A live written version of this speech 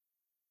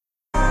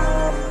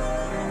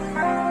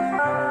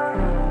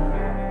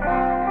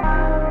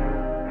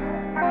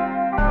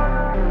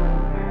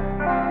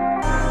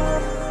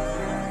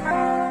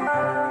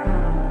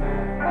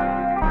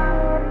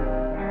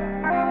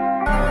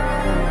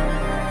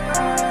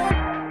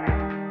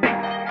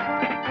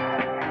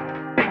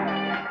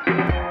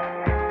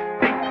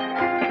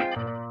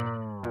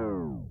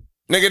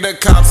Nigga, the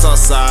cops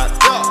outside.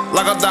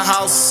 Lock up the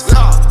house.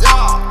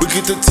 We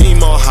keep the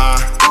team on high.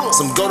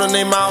 Some gold in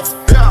their mouth.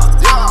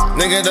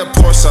 Nigga, the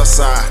Porsche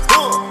outside.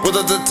 With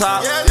at the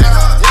top.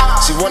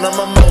 She one of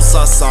my most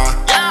outside.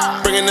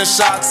 Bringing the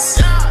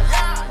shots.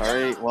 All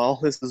right. Well,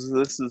 this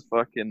is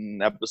fucking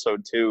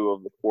episode 2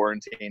 of the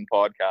quarantine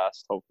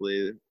podcast.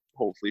 Hopefully,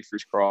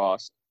 first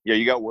crossed. Yeah,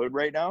 you got wood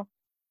right now?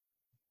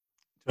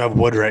 I have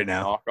wood right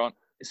now. Knock on,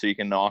 so you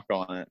can knock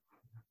on it.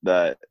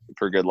 That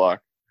for good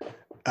luck.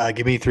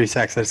 Give me 3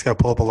 seconds. I just got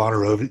to pull up a Lana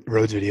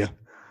Rhodes video.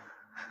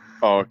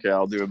 Oh, okay.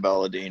 I'll do a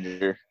Bella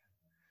Danger.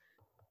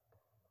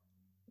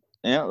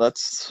 Yeah,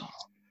 that's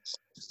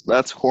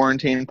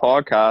quarantine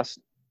podcast.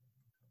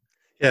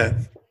 Yeah.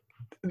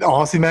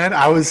 Honestly, man,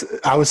 I was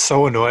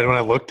so annoyed when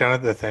I looked down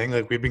at the thing.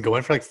 Like, we've been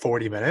going for like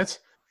 40 minutes,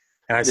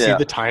 and I see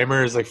the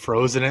timer is like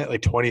frozen at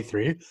like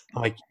 23. I'm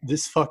like,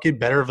 this fucking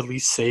better have at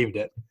least saved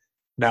it.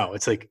 No,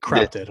 it's like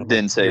corrupted.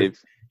 Didn't save.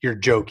 You're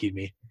joking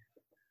me.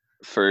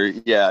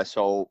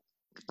 So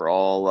for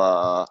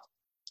all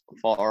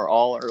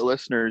our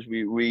listeners,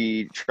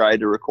 we tried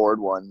to record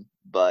one,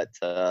 but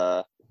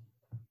I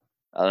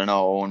don't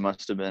know. Owen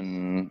must have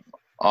been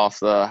off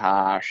the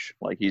hash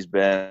like he's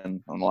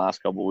been on the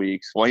last couple of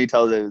weeks. Why don't you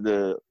tell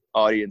the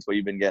audience what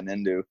you've been getting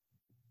into?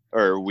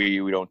 Or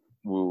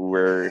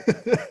we're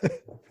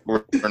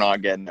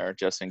not getting there,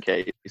 just in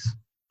case.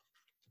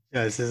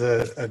 Yeah, this is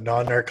a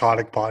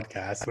non-narcotic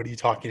podcast. What are you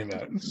talking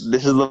about?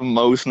 This is the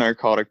most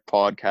narcotic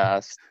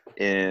podcast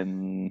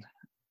in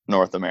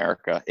North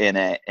America.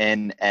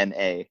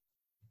 NNA.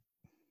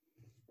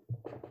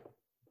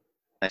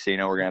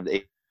 So we're gonna have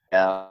the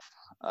AF,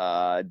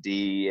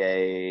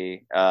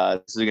 DEA.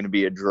 This is gonna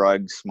be a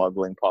drug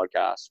smuggling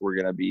podcast. We're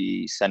gonna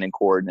be sending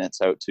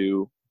coordinates out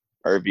to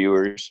our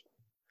viewers.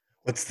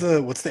 What's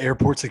the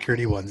airport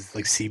security ones?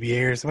 Like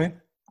CBA or something?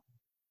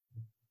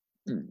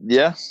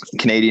 Yeah,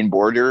 Canadian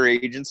Border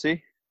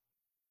Agency.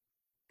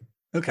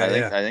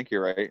 Okay, I think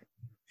you're right.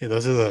 Yeah,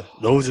 those are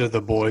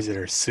the boys that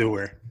are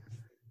sewer.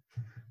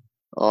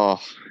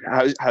 Oh,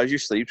 how's your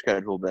sleep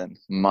schedule been?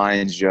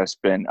 Mine's just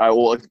been.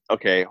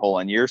 Okay, hold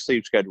on. Your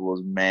sleep schedule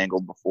was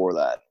mangled before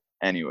that.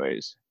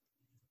 Anyways,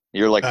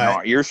 you're like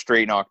you're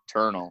straight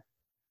nocturnal.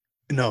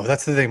 No,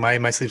 that's the thing.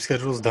 My sleep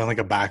schedule is done like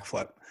a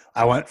backflip.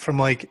 I went from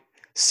like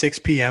 6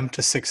 p.m.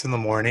 to 6 in the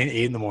morning,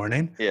 8 in the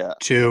morning. Yeah.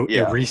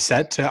 It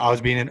reset to I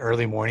was being an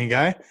early morning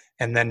guy,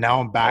 and then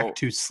now I'm back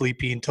to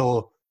sleeping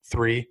until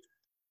 3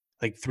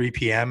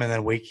 p.m. and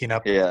then waking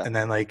up and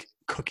then like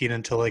cooking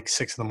until like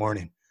 6 in the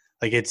morning.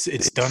 Like it's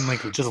done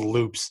like just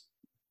loops.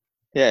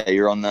 Yeah,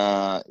 you're on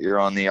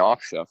the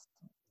off shift.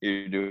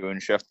 You're doing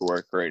shift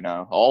work right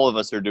now. All of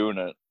us are doing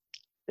it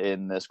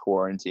in this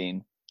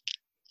quarantine.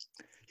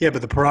 Yeah,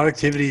 but the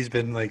productivity has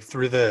been like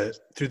through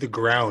the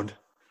ground.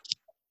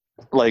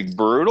 Like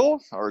brutal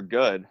or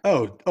good?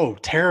 Oh,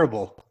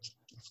 terrible.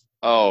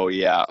 Oh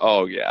yeah.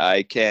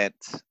 I can't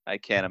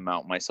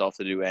amount myself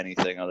to do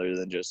anything other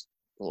than just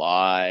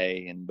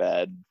lie in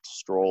bed,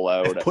 stroll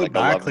out at like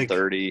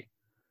 11:30.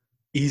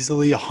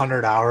 Easily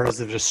 100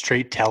 hours of just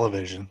straight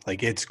television.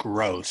 Like, it's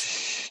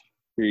gross.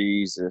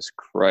 Jesus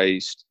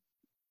Christ.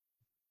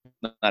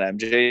 Not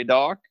MJ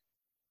Doc?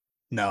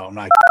 No, I'm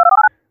not.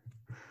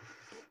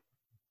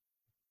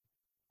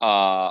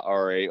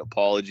 All right.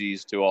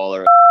 Apologies to all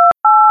our.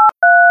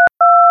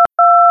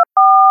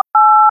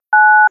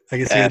 I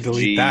guess you can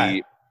delete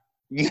that.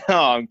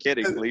 No, I'm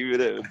kidding. Leave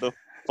it at the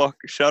fuck.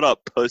 Shut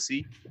up,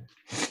 pussy.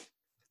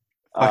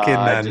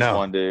 Fucking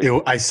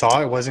no. I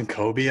saw it wasn't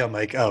Kobe. I'm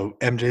like, oh,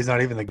 MJ's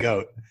not even the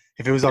GOAT.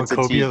 If it was on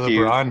Kobe or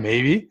LeBron,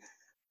 maybe.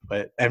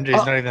 But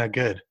MJ's not even that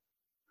good.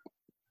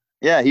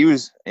 Yeah, he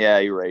was. Yeah,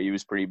 you're right. He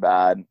was pretty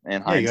bad.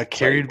 And he got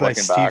carried by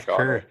Steve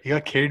Kerr. He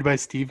got carried by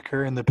Steve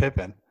Kerr and the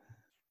Pippen.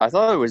 I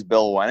thought it was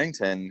Bill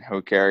Wennington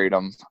who carried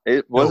him.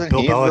 It wasn't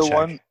Bill he Belichick. The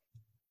one.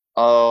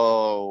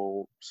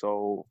 Oh,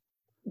 so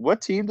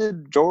what team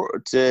did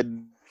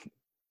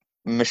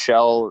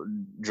Michelle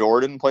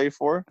Jordan play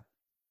for?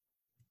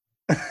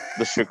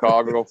 The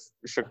Chicago,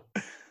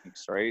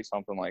 right?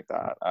 Something like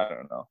that. I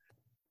don't know.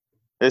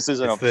 This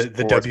isn't a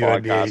sports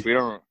podcast.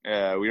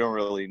 We don't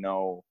really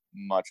know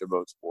much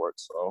about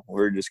sports, so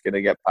we're just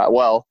gonna get.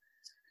 Well,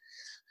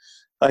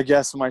 I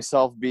guess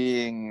myself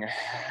being.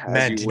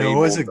 Man, do you know who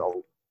was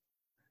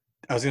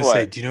I was gonna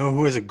say, do you know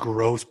who was a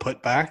gross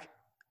putback?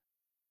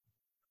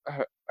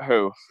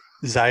 Who?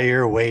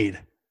 Zaire Wade.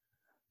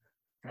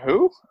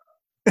 Who?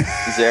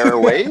 Zaire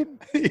Wade?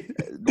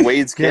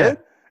 Wade's kid?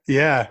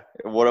 Yeah.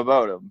 What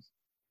about him?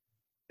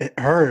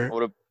 Her.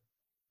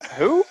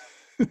 Who?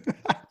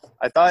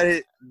 I thought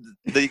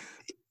the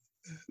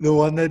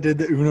one that did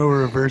the Uno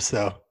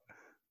Reverso.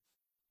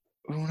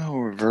 Uno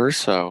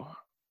Reverso.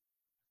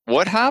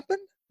 What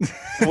happened?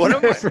 What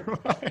am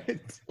I?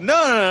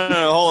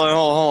 No.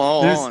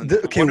 Hold on.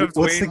 Okay, one of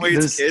Dwayne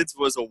Wade's kids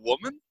was a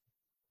woman,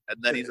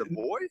 and then he's a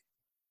boy?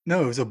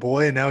 No, it was a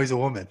boy, and now he's a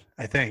woman,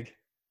 I think.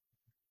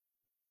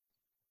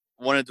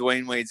 One of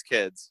Dwayne Wade's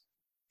kids.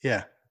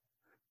 Yeah.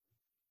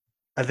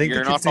 I think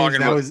you're not talking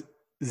about was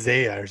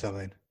Zaya or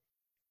something.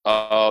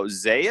 Oh,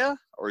 Zaya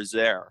or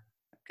Zare?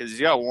 because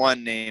he's got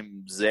one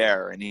named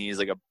Zaire, and he's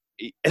like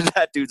and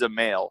that dude's a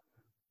male.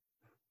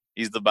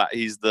 He's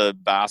the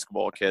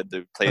basketball kid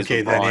that plays.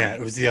 Okay, then yeah,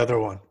 it was the other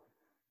one.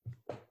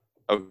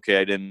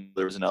 Okay, I didn't.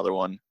 There was another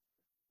one.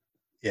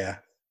 Yeah,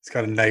 it's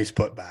got a nice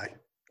putback.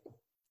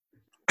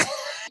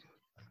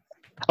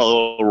 A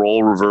little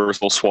roll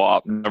reversal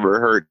swap. Never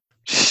hurt.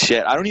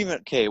 Shit, I don't even.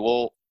 Okay,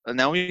 well,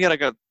 now we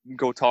gotta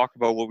go talk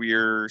about what we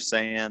were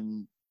saying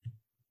in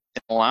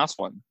the last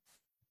one.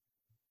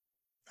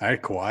 All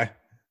right, Kawhi.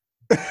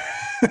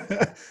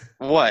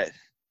 What?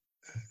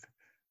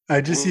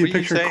 I just see a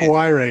picture of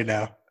Kawhi right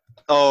now.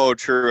 Oh,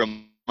 true.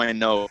 My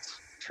notes.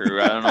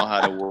 True. I don't know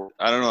how to work.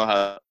 I don't know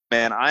how.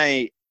 Man,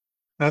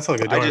 That's all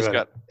good. But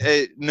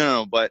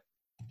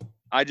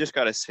I just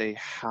got to say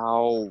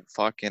how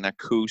fucking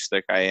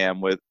acoustic I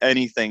am with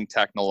anything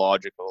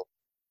technological.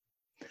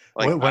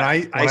 Like, when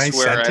I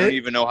swear I don't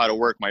even know how to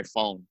work my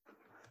phone.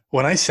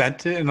 When I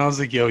sent it and I was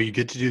like, yo, you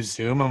get to do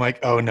Zoom, I'm like,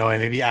 oh, no, I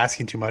may be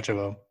asking too much of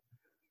him.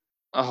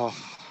 Oh,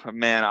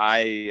 man,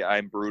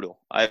 I'm brutal.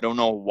 I don't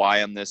know why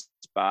I'm this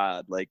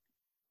bad. Like,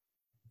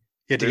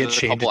 you had to get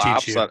Shane to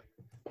teach you.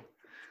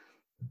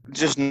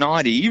 Just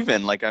not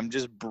even. Like, I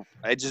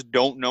just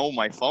don't know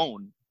my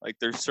phone. Like,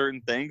 there's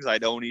certain things I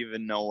don't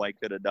even know I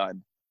could have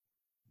done.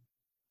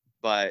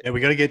 But yeah, we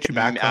got to get you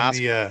back on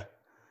the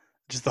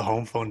just the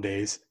home phone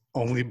days.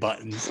 Only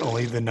buttons,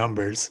 only the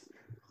numbers.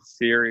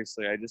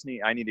 Seriously,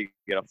 I need to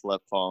get a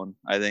flip phone.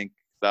 I think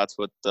that's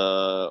what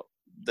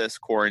this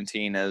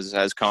quarantine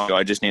has come to.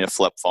 I just need a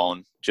flip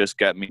phone. Just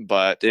get me.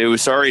 But it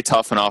was already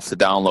tough enough to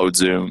download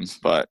Zoom,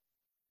 but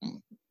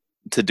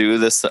to do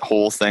this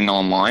whole thing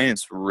online,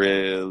 it's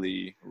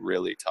really,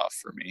 really tough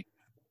for me.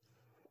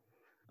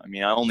 I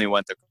mean, I only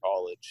went to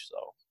college, so.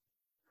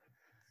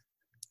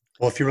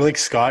 Well, if you were like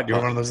Scott, you're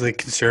one of those like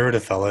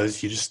conservative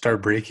fellas, you just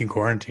start breaking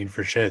quarantine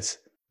for shits.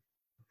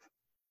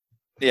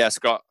 Yeah,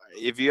 Scott,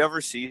 if you ever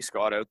see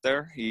Scott out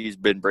there, he's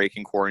been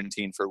breaking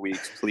quarantine for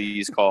weeks.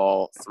 Please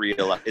call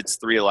 311. It's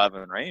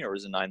 311, right? Or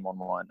is it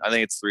 911? I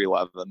think it's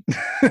 311.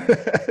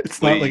 It's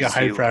please, not like a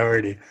high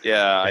priority.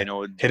 Yeah, I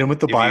know. Hit him with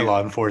the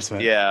bylaw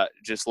enforcement. Yeah,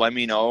 just let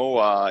me know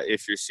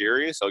if you're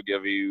serious. I'll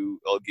give you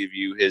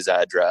his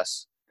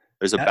address.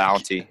 There's a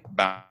bounty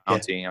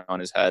on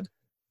his head.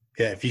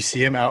 Yeah, if you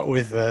see him out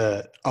with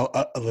a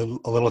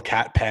little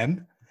cat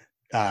pen,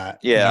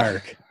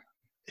 Mark,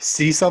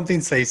 see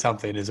something, say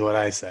something is what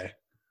I say.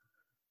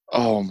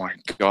 Oh my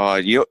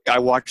God! I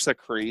watched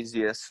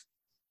the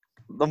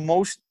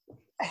most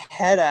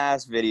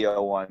head-ass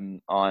video on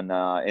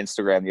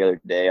Instagram the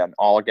other day on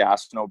All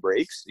Gas No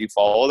Brakes. You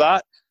follow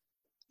that?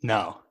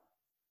 No.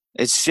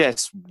 It's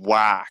just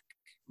whack.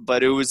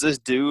 But it was this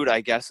dude,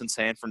 I guess, in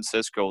San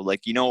Francisco.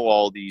 Like, you know,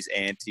 all these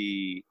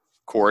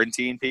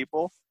anti-quarantine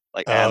people,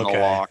 like the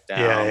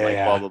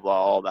lockdown, blah blah blah,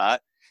 all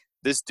that.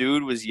 This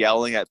dude was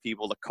yelling at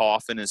people to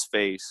cough in his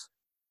face.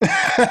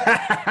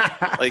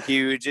 Like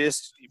he'd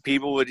just be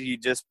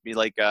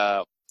like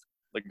the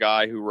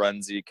guy who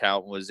runs the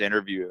account was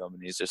interviewing him,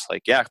 and he's just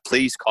like, yeah,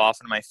 please cough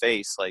in my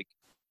face. Like,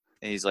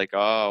 and he's like,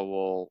 oh,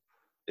 well,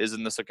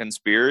 isn't this a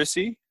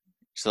conspiracy?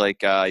 It's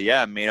like,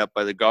 yeah, made up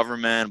by the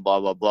government,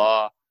 blah blah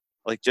blah.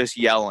 Like, just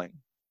yelling,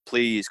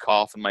 please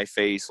cough in my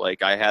face.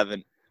 Like, I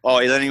haven't. Oh,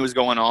 and then he was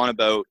going on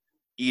about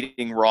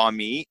eating raw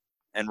meat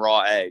and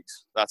raw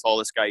eggs. That's all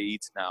this guy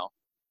eats now.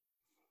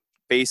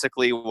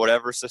 Basically,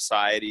 whatever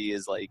society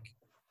is like,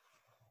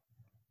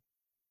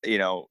 you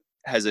know,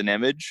 has an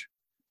image,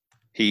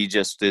 he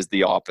just is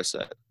the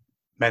opposite.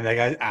 Man, that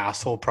guy's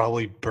asshole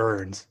probably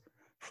burns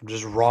from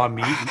just raw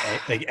meat and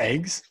like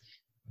eggs.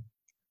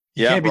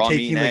 You can't be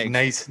taking like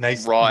nice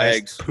raw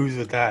eggs poos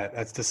with that.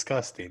 That's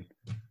disgusting.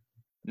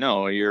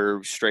 No,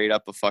 you're straight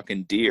up a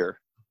fucking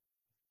deer.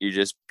 You're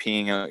just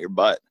peeing out your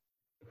butt.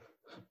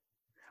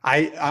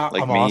 I'm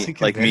honestly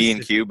convinced. Like me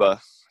in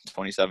Cuba,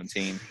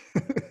 2017.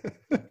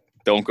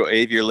 Don't go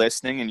if you're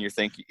listening and you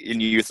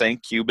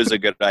think Cuba's a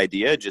good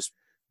idea. Just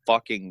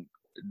fucking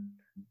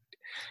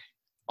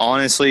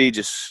honestly,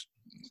 just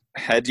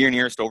head to your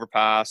nearest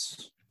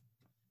overpass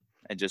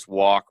and just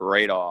walk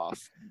right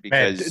off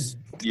because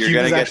you're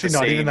gonna get the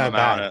same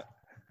amount of.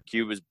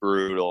 Cuba's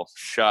brutal.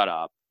 Shut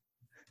up.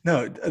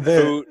 No,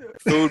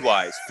 food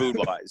wise.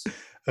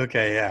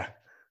 Okay, yeah.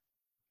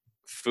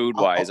 Food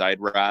wise, I'd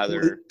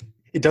rather.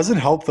 It doesn't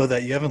help though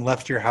that you haven't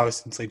left your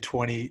house since like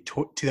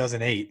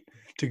 2008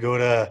 to go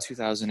to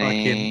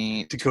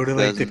 2008 to go to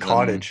like the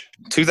cottage.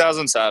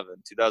 2007.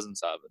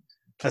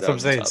 That's what I'm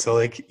saying. So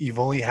like you've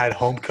only had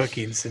home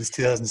cooking since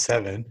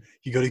 2007.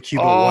 You go to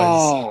Cuba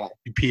once,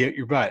 you pee out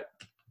your butt.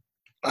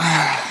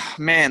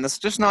 Man, that's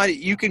just not.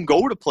 You can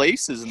go to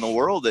places in the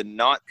world and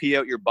not pee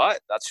out your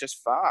butt. That's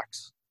just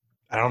facts.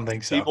 I don't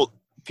think so.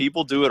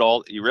 People do it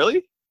all. You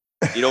really?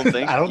 You don't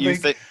think? I don't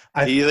think.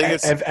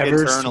 I've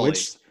ever internally?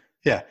 Switched.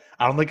 Yeah,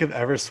 I don't think I've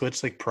ever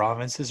switched like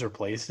provinces or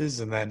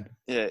places and then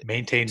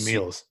maintained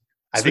meals.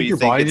 I think your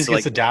body just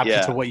gets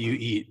adapted to what you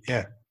eat.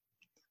 Yeah.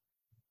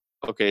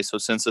 Okay, so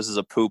since this is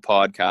a poo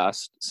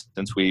podcast,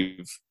 since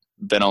we've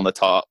been on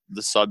the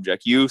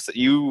subject, you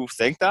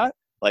think that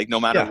like no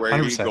matter where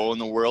 100%. You go in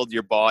the world,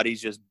 your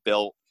body's just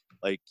built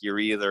Like you're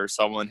either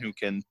someone who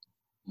can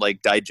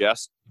like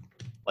digest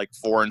like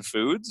foreign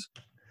foods.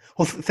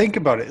 Well, think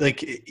about it.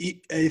 Like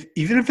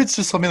even if it's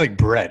just something like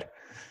bread,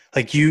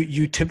 like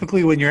you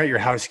typically when you're at your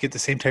house, you get the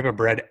same type of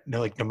bread.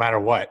 Like no matter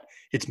what,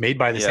 it's made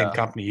by the same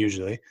company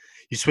usually.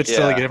 You switch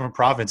to like a different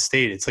province,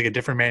 state, it's like a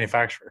different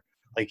manufacturer.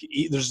 Like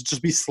there's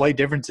just be slight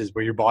differences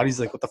where your body's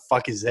like, what the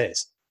fuck is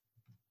this?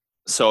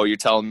 So you're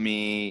telling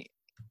me,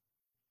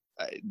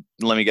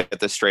 let me get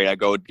this straight. I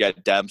go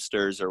get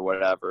Dempster's or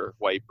whatever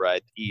white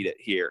bread, eat it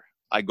here.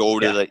 I go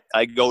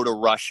to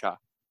Russia.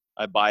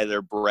 I buy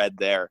their bread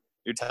there.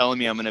 You're telling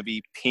me I'm going to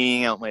be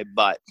peeing out my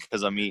butt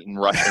because I'm eating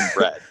Russian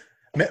bread.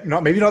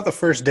 Maybe not the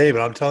first day,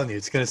 but I'm telling you,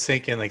 it's going to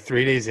sink in. Like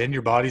 3 days in,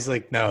 your body's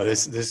like, no,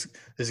 this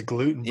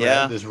gluten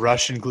bread, this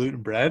Russian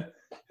gluten bread,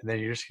 and then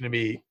you're just going to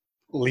be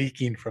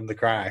leaking from the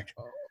crack.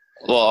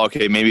 Well,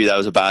 okay, maybe that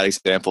was a bad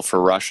example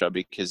for Russia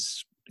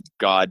because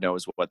God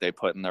knows what they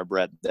put in their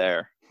bread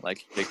there.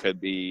 Like it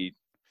could be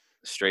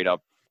straight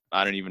up,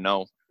 I don't even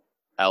know,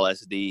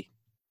 LSD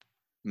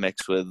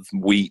mixed with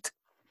wheat.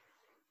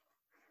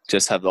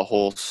 Just have the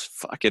whole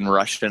fucking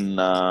Russian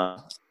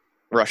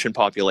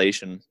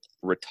population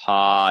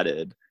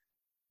retarded.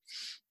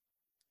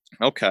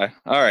 Okay,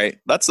 all right,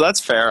 that's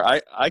fair.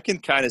 I can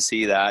kind of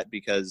see that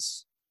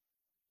because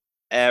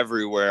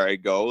everywhere I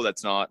go,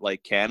 that's not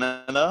like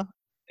Canada.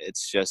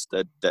 It's just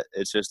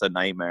a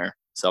nightmare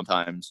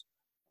sometimes.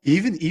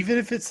 Even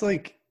if it's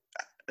like,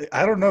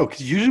 I don't know,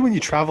 because usually when you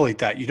travel like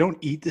that, you don't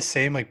eat the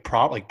same like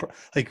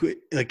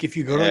like if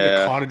you go to like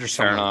a cottage or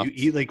something,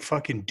 you eat like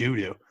fucking doo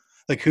doo.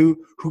 Like who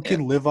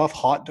can live off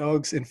hot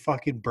dogs and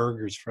fucking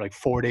burgers for like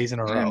 4 days in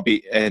a row?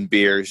 And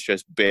beers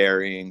just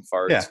burying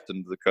farts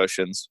into the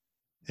cushions.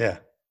 Yeah.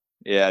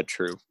 Yeah,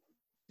 true.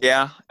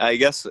 Yeah, I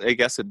guess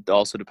it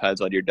also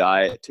depends on your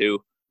diet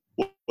too,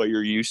 what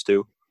you're used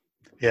to.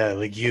 Yeah,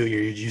 like you're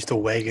used to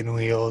wagon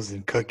wheels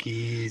and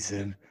cookies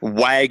and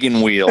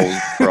wagon wheels,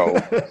 bro.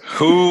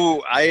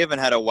 I haven't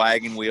had a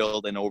wagon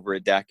wheel in over a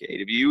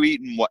decade.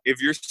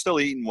 If you're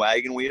still eating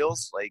wagon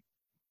wheels, like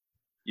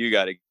you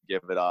got to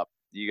give it up.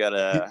 You got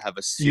to have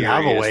a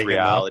serious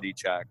reality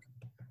check.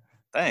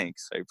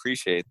 Thanks. I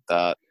appreciate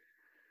that.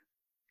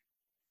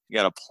 You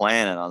got to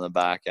plan it on the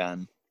back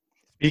end.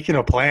 Speaking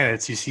of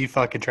planets, you see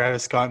fucking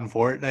Travis Scott in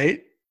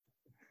Fortnite?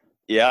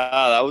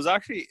 Yeah, that was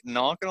actually,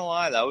 not going to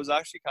lie, that was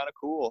actually kind of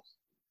cool.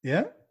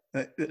 Yeah?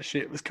 That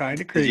shit was kind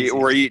of crazy.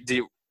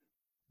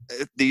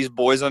 These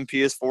boys on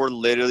PS4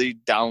 literally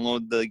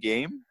download the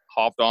game,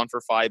 hopped on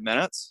for 5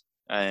 minutes,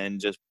 and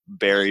just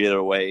buried it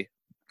away.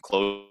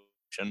 Close.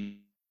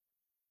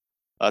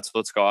 That's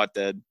what Scott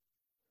did.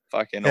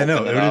 Fucking it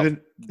would have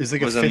been. It's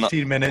like a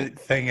 15-minute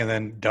thing and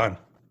then done.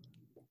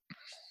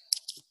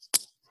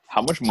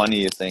 How much money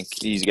do you think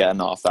he's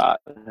getting off that?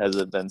 Has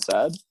it been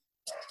said?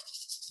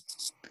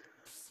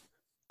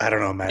 I don't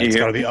know, man. It's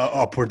got to be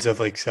upwards of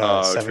like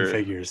 7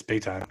 figures,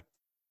 big time.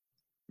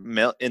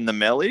 In the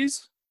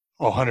millies?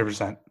 Oh,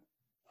 100%.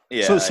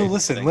 Yeah. So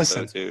listen.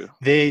 So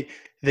they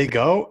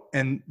go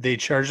and they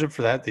charge them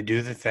for that. They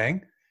do the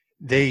thing.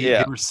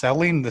 They were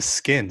selling the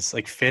skins.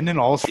 Like Finn and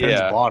all his friends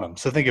bought them.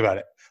 So think about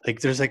it. Like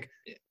there's like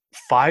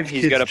 5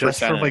 kids just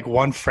from like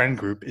one friend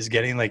group is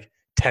getting like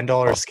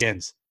 $10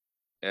 skins.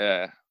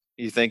 Yeah.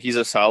 You think he's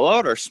a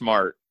sellout or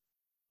smart?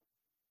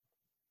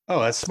 Oh,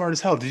 that's smart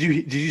as hell. Did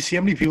you see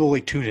how many people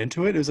like tuned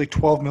into it? It was like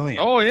 12 million.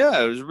 Oh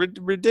yeah, it was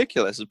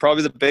ridiculous. It's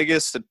probably the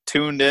biggest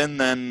tuned in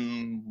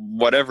than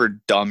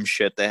whatever dumb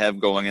shit they have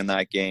going in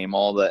that game.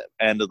 All the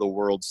end of the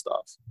world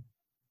stuff.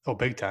 Oh,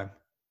 big time.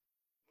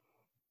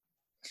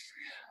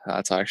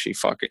 That's actually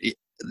fucking.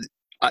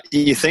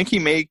 You think he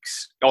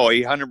makes? Oh,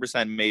 he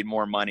 100% made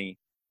more money.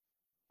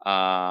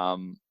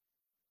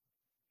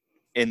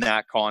 In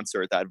that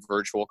concert, that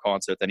virtual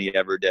concert, than he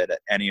ever did at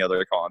any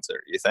other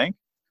concert. You think?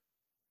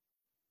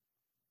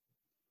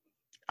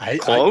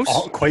 Close?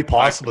 Quite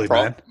possibly,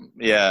 man.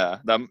 Yeah.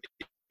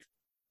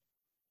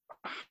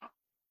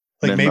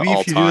 Like maybe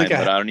if you do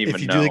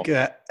like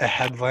do a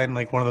headline,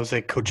 like one of those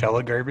like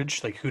Coachella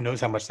garbage, like who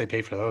knows how much they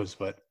pay for those,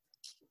 but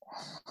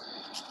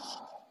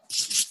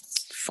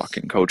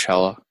fucking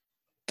Coachella.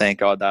 Thank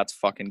God that's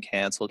fucking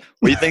canceled.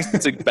 What do you think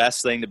is the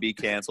best thing to be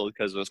canceled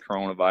because of this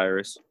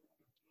coronavirus?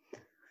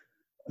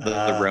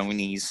 The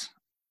Ronies.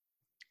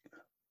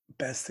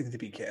 Best thing to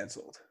be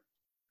canceled.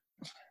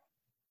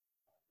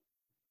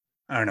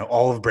 I don't know.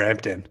 All of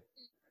Brampton.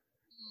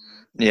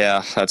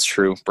 Yeah, that's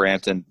true.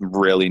 Brampton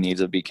really needs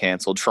to be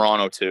canceled.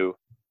 Toronto too.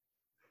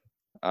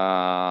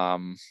 Yeah,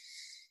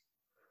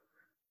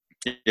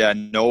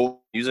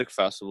 no music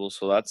festivals,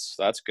 so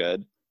that's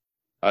good.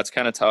 That's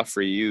kind of tough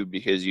for you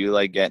because you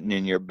like getting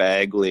in your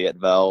Bagley at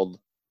Veld.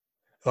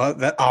 Well,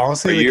 that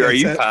honestly, are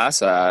you past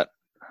that?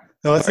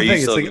 No, that's the thing. Are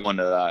you still going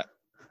to that?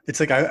 It's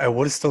like I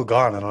would have still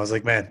gone, and I was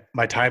like, man,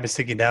 my time is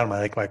ticking down.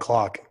 My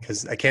clock,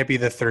 because I can't be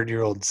the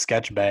 30-year-old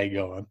sketch bag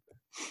going.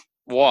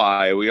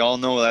 Why? We all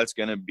know that's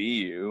gonna be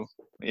you.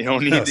 You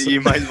don't need to.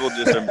 You might as well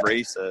just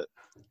embrace it.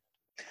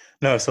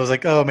 No, so I was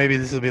like, oh, maybe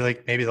this will be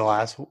like maybe the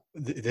last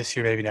this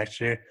year, maybe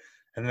next year,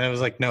 and then it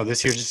was like, no,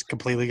 this year just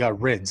completely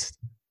got rinsed.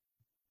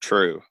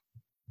 True.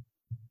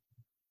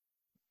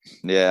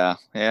 Yeah.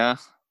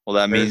 Well,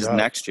 that means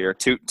next year,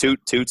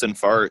 toots and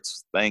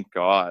farts. Thank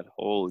God.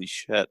 Holy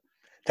shit.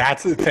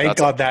 Thank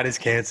God that is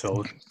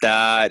canceled.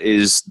 That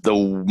is the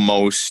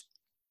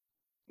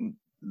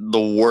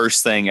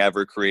worst thing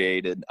ever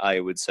created, I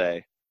would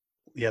say.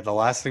 Yeah, the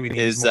last thing we need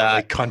is more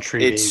like country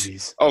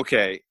babies.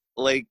 Okay,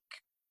 like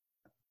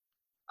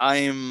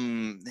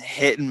I'm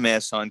hit and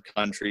miss on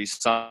country.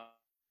 Some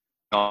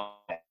of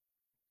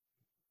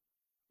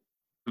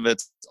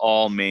it's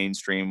all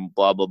mainstream,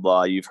 blah blah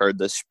blah. You've heard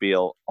the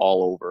spiel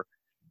all over,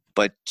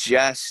 but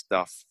just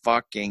the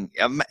fucking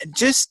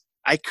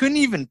I couldn't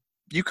even.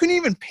 You couldn't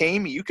even pay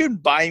me. You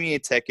couldn't buy me a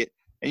ticket,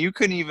 and you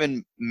couldn't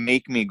even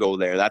make me go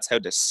there. That's how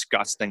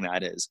disgusting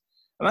that is.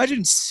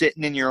 Imagine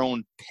sitting in your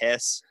own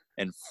piss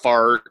and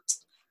fart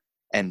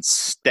and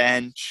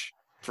stench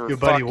for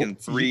fucking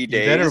 3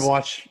 days.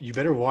 You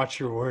better watch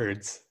your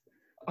words.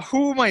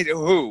 Who am I?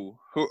 Who?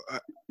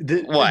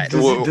 What?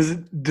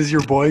 Does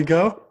your boy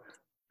go?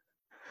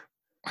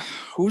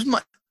 Who's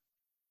my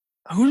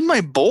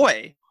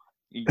boy?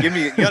 You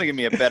gotta give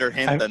me a better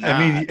hint than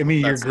that. I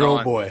mean your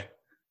girl boy.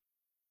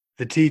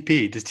 The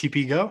TP. Does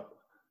TP go?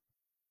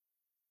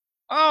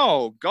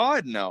 Oh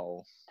God,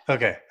 no.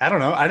 Okay, I don't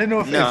know. I didn't know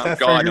if that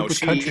God, no.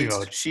 country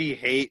mode. She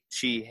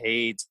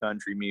hates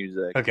country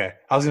music. Okay,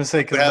 I was gonna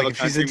say because like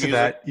if she's into music,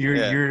 that,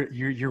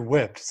 you're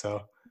whipped.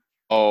 So.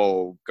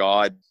 Oh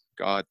God,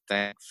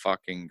 thank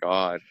fucking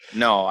God.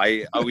 No,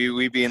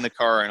 we be in the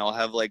car and I'll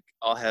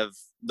have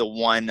the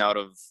one out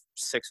of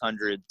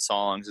 600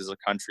 songs is a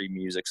country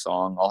music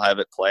song. I'll have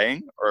it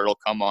playing or it'll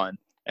come on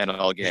and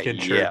I'll get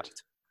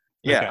yipped.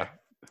 Yeah, okay.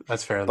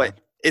 That's fair.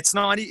 But it's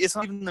not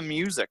even the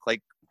music.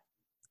 Like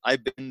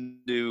I've been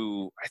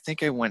to, I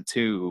think I went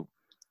to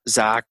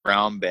Zac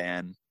Brown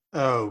band.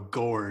 Oh,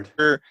 Gord.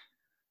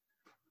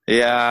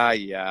 Yeah.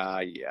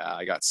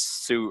 I got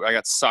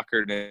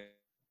suckered in.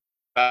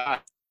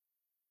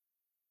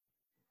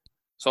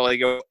 So like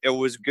it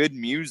was good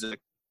music.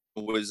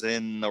 It was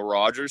in the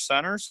Rogers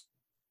Centers.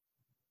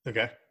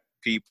 Okay.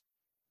 People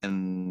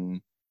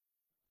and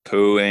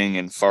pooing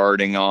and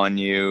farting on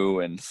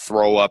you and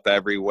throw up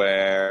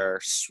everywhere,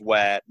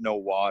 sweat, no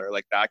water,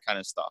 like that kind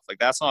of stuff. Like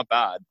that's not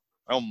bad.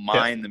 I don't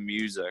mind the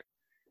music,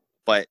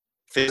 but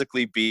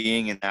physically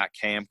being in that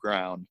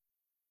campground,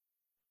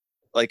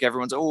 like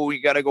everyone's, oh,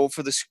 you got to go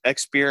for this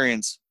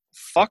experience.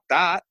 Fuck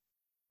that.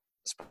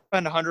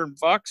 Spend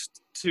 $100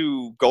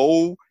 to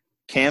go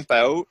camp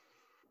out,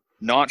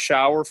 not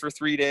shower for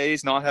 3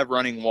 days, not have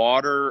running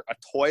water, a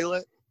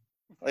toilet.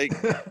 Like,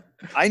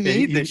 I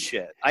need this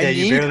shit. I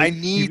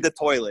need the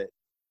toilet.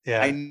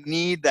 Yeah. I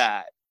need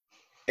that.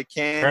 I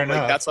can't.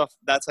 Like,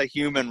 that's a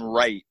human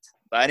right.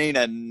 That ain't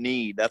a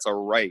need. That's a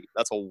right.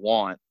 That's a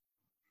want.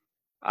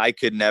 I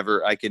could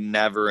never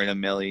in a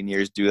million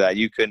years do that.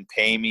 You couldn't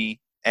pay me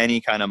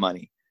any kind of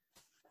money.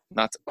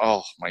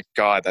 Oh my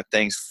God, that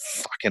thing's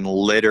fucking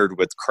littered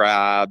with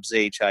crabs,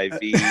 HIV,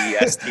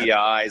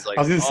 STIs. Like,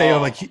 I was gonna say,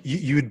 like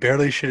you would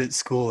barely shit at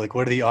school. Like,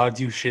 what are the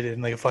odds you shit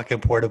in like a fucking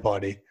porta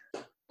potty?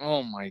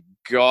 Oh my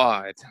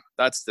God,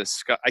 that's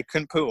disgusting. I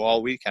couldn't poo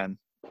all weekend.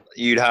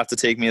 You'd have to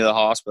take me to the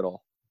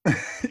hospital.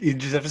 You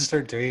just have to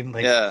start doing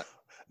like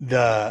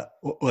the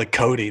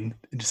coding,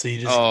 so you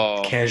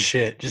just can't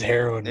shit, just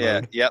heroin.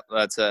 Yeah, yep,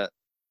 that's it.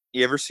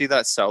 You ever see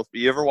that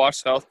You ever watch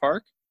South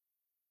Park?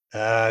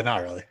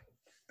 Not really.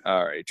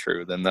 All right,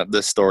 true. Then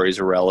this story's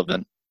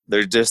irrelevant.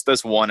 There's just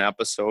this one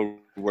episode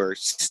where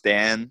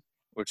Stan,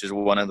 which is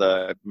one of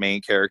the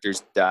main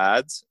characters'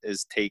 dads,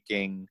 is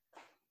taking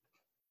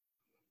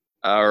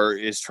or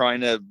is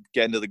trying to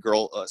get into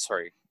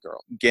the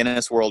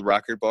Guinness World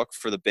Record book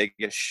for the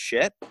biggest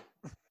shit.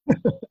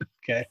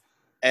 Okay.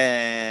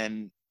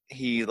 And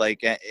he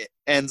it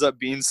ends up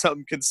being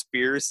some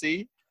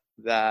conspiracy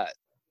that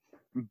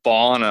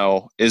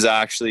Bono is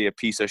actually a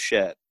piece of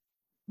shit.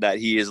 That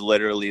he is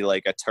literally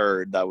like a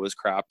turd that was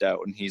crapped out,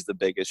 and he's the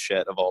biggest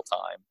shit of all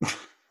time.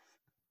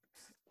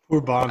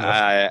 Poor Bono.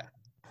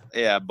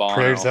 Yeah, Bono.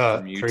 Prayers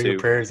up. From YouTube. Throw your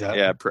prayers up.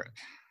 Yeah.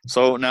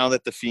 So now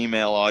that the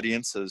female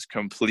audience has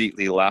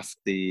completely left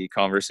the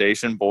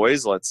conversation,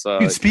 boys, let's.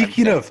 Dude,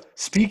 speaking of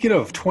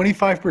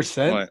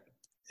 25%.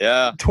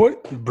 Yeah.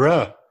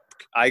 Bruh.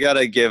 I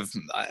gotta give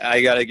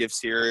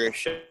serious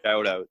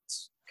shout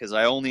outs because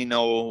I only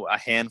know a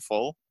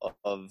handful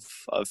of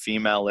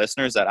female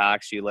listeners that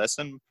actually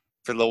listen.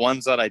 For the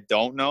ones that I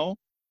don't know,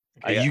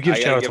 you give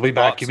shout outs. I'll be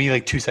back. Give me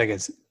like 2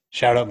 seconds.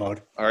 Shout out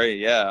mode. All right,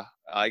 yeah.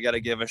 I got to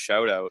give a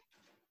shout out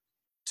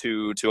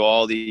to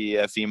all the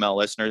female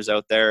listeners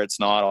out there. It's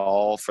not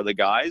all for the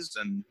guys.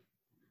 And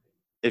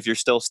if you're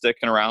still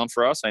sticking around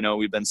for us, I know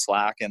we've been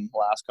slacking the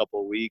last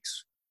couple of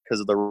weeks because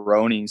of the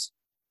Ronies.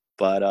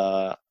 But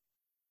I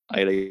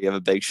got to give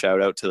a big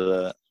shout out to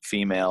the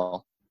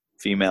female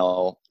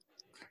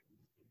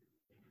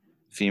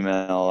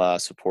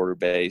supporter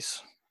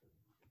base.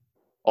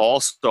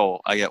 Also,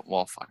 all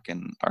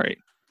right,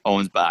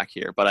 Owen's back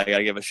here, but I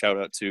gotta give a shout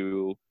out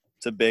to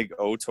Big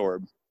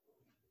Otorb.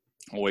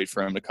 I'll wait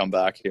for him to come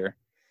back here.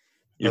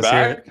 You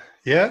back?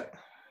 Yeah.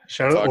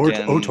 Shout out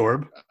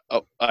Otorb.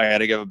 Oh, I got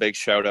to give a big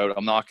shout out.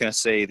 I'm not going to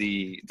say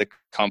the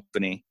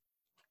company,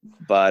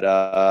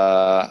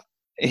 but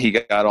he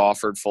got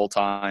offered full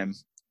time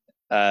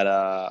at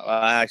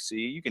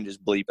actually you can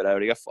just bleep it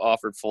out. He got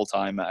offered full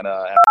time at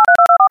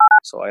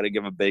so I got to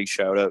give a big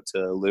shout out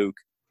to Luke.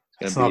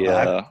 It's gonna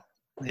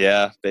be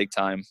yeah, big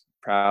time.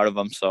 Proud of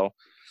him. So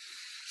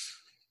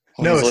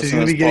no, so he's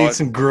gonna be getting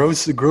some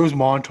gross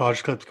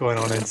montage clips going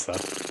on and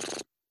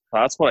stuff.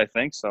 That's what I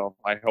think. So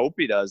I hope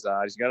he does that.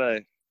 He's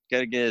gotta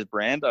get his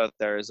brand out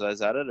there as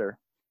editor.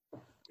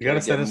 You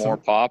gotta send us more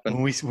popping.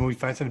 When we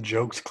find some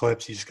jokes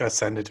clips, you just gotta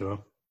send it to him.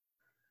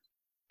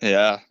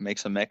 Yeah, make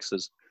some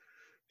mixes.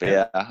 But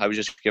yeah, I was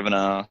just giving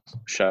a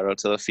shout out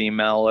to the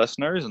female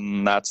listeners,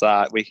 and that's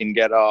that. We can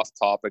get off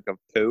topic of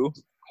poo,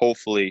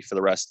 hopefully, for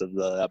the rest of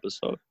the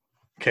episode.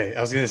 Okay,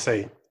 I was gonna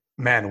say,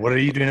 man, what are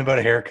you doing about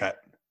a haircut?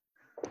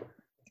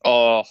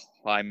 Oh,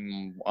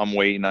 I'm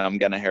waiting. I'm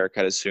getting a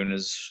haircut as soon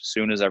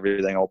as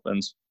everything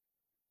opens.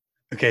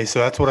 Okay, so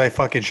that's what I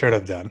fucking should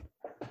have done.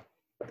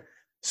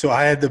 So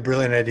I had the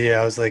brilliant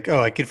idea. I was like, oh,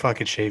 I could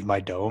fucking shave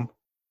my dome.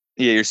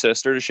 Yeah, your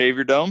sister to shave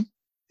your dome?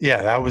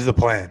 Yeah, that was the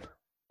plan.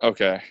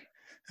 Okay.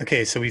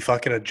 Okay, so we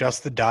fucking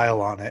adjust the dial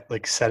on it,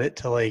 like set it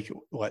to like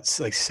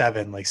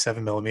 7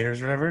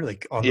 millimeters or whatever,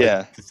 like on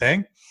the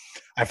thing.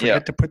 I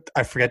forget to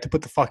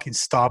put the fucking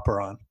stopper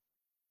on.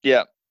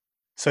 Yeah.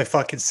 So I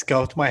fucking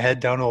scalped my head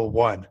down to a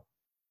 1.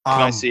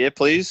 Can I see it,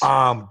 please?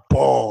 I'm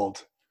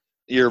bald.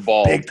 You're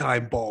bald. Big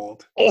time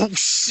bald. Oh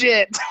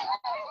shit.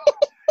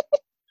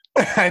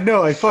 I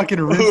know, I fucking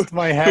rinsed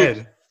my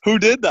head. Who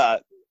did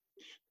that?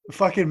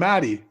 Fucking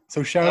Maddie.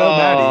 So shout out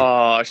Maddie.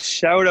 Oh,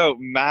 shout out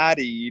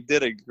Maddie. You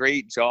did a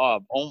great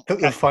job.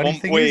 The funny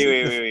thing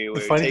is,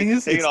 the funny thing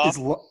is,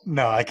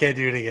 no, I can't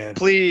do it again.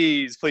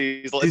 Please.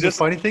 Dude, the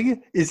funny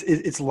thing is,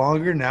 it's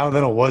longer now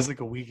than it was like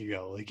a week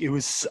ago. Like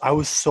I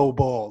was so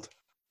bald.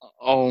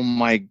 Oh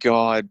my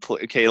God.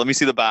 Okay, let me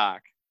see the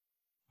back.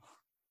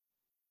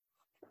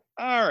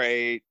 All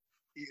right.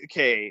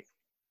 Okay.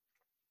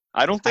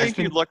 I don't think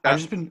you'd look that. I've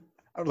just been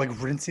like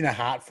rinsing a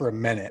hat for a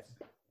minute.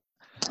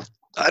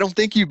 I don't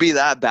think you'd be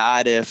that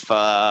bad if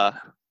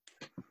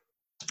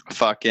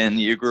fucking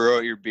you grew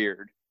out your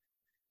beard.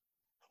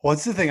 Well,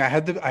 that's the thing. I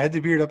had the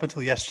beard up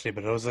until yesterday,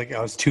 but I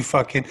was too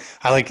fucking.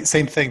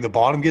 Same thing. The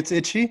bottom gets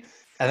itchy,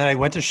 and then I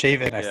went to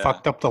shave it, and I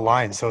fucked up the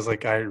line. So I was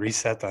like, I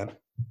reset that.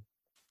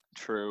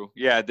 True.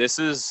 Yeah,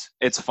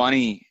 it's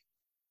funny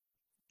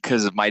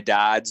because my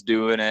dad's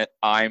doing it.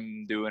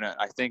 I'm doing it.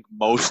 I think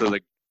most of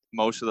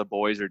the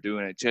boys are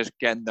doing it. Just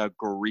getting the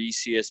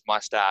greasiest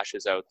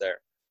mustaches out there.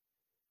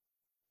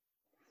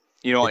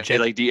 You know,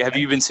 have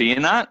you been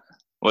seeing that?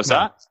 What's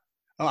that?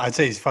 Oh, I'd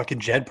say he's fucking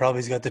Jed. Probably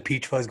he's got the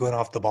peach fuzz going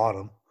off the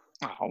bottom.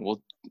 Oh,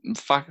 well,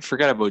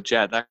 forget about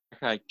Jed. That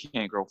guy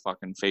can't grow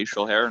fucking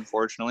facial hair,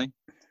 unfortunately.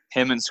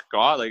 Him and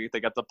Scott, like, they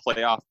got the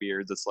playoff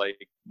beards. It's like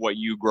what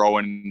you grow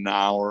in an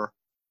hour.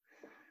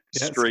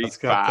 Straight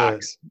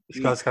facts.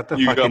 Scott's got the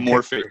you fucking got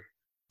more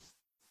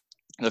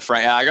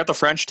I got the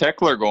French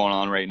tickler going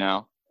on right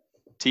now.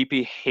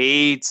 TP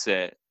hates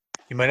it.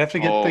 You might have to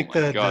get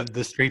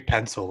the straight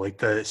pencil, like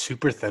the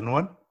super thin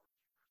one.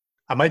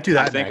 I might do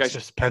that next.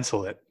 Just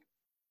pencil it.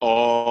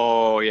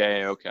 Oh,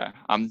 yeah, okay.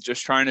 I'm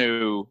just trying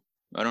to.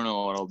 I don't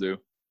know what I'll do.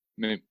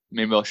 Maybe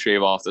I'll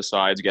shave off the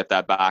sides, get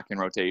that back in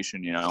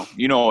rotation.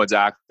 You know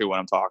exactly what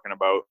I'm talking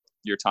about.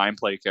 Your time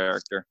play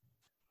character.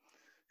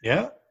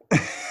 Yeah.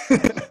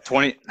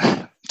 20 you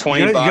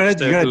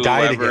bucks. You gotta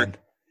dye it again.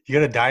 You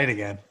gotta dye it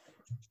again.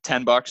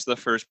 $10 to the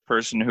first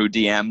person who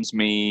DMs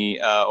me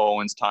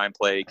Owen's time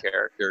play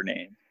character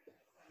name.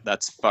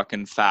 That's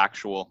fucking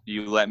factual.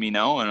 You let me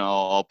know, and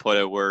I'll put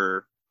it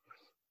where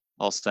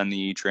I'll send the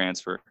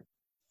e-transfer.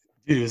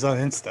 Dude, it was on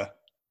Insta.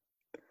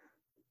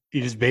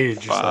 You just baited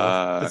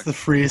yourself. That's the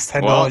freest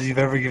 $10 you've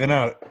ever given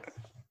out.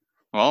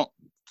 Well,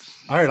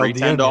 all right, free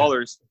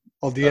 $10.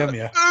 I'll DM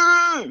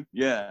you.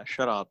 Yeah,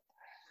 shut up.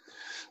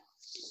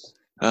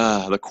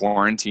 The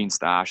quarantine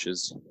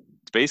stashes.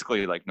 It's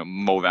basically like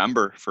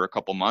November for a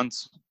couple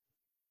months.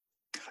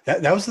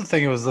 That was the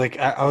thing. It was like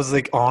I was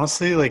like,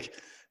 honestly, like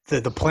the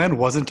plan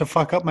wasn't to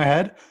fuck up my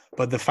head,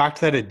 but the fact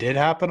that it did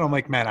happen, I'm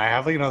like, man, I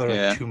have like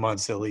another 2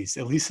 months at least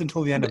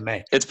until the end of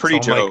May. It's pretty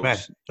jokes. Like, man,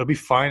 it'll be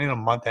fine in a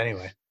month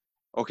anyway.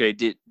 Okay,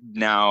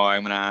 now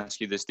I'm gonna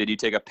ask you this: did you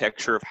take a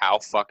picture of how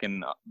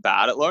fucking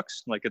bad it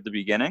looks, like at the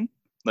beginning,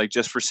 like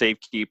just for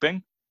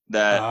safekeeping?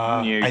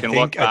 That you can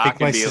look back. I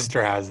think my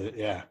sister has it.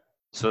 Yeah.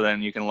 So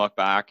then you can look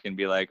back and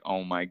be like,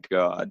 "Oh my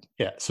god."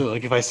 Yeah. So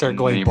like, if I start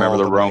going bald,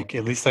 like,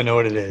 at least I know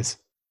what it is.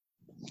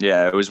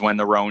 Yeah, it was when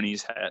the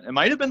Ronies had. It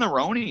might have been the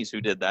Ronies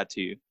who did that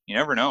to you. You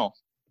never know.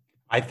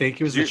 I think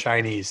it was the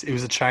Chinese. It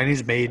was a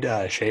Chinese-made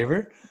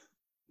shaver.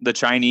 The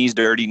Chinese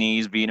dirty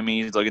knees,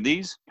 Vietnamese. Look at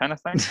these kind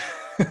of thing.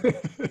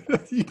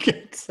 You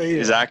can't say it.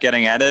 Is that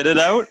getting edited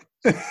out?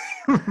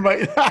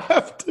 Might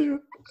have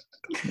to.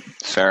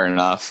 Fair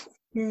enough.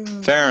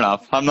 Fair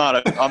enough. I'm not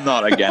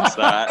against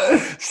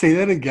that. Say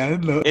that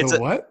again. The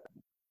what?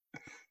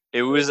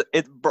 It was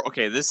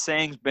okay. This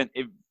saying's been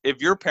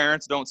if your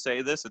parents don't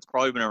say this, it's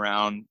probably been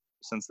around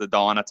since the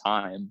dawn of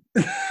time.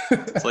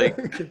 It's like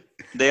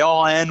they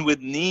all end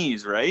with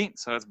knees, right?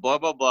 So it's blah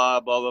blah blah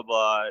blah blah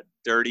blah.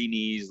 Dirty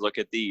knees. Look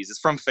at these. It's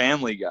from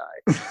Family Guy.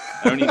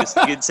 I don't need to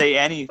you could say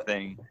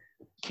anything.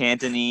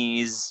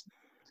 Cantonese,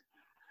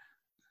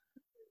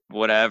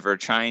 whatever,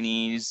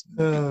 Chinese.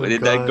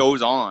 That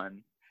goes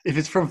on. If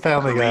it's from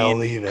Family Guy, I'll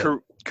leave it.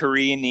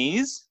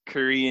 Koreanese.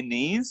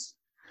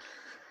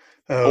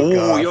 Oh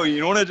God. Yo, you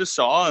know what I just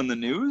saw in the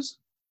news?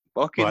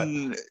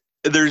 Fucking,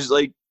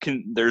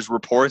 there's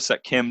reports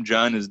that Kim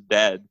Jong is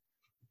dead.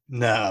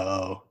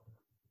 No.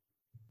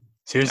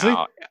 Seriously?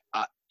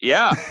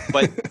 Yeah,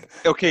 but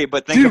okay,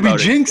 but think about it. Dude,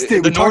 we jinxed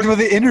it. We talked about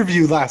the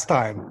interview last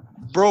time.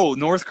 Bro,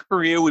 North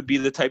Korea would be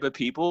the type of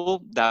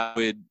people that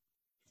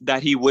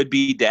he would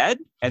be dead,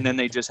 and then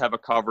they just have a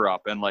cover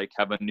up and like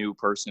have a new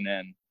person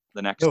in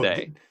the next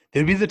day.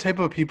 They'd be the type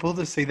of people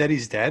to say that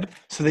he's dead,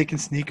 so they can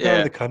sneak out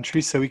of the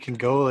country, so he can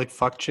go like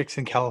fuck chicks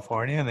in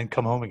California and then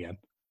come home again.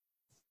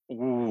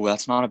 Ooh,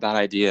 that's not a bad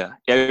idea.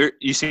 Yeah,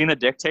 you seen A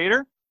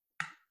Dictator?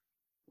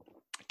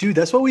 Dude,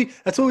 that's what we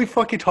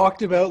fucking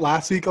talked about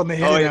last week on the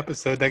Hidden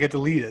episode that got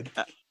deleted.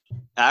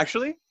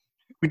 Actually?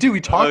 We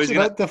talked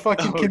about the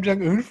fucking Kim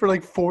Jong-un for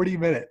like 40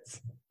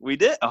 minutes. We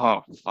did?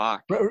 Oh,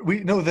 fuck.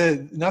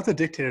 Not the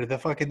Dictator, the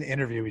fucking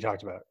interview we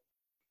talked about.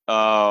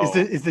 Oh.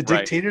 Is the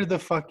Dictator the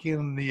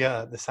fucking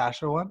the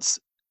Sasha one?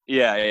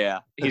 Yeah.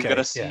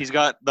 He's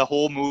got the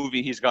whole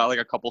movie, he's got like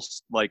a couple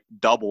like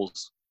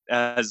doubles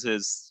as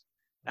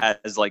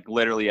like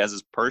literally as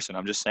his person.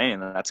 I'm just saying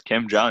that's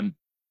Kim Jong.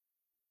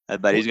 I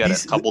bet he's got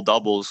a couple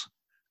doubles.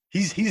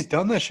 He's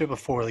done that shit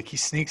before. Like he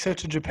sneaks out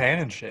to Japan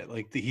and shit.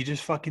 Like he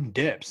just fucking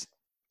dips.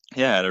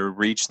 Yeah, to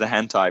reach the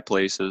hentai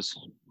places.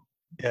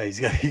 Yeah,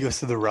 he goes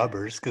to the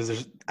rubbers because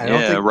there's.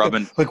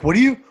 Rubbing. Like, what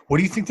do you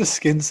think the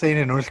skin's saying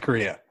in North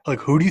Korea? Like,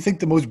 who do you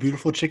think the most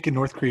beautiful chick in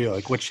North Korea?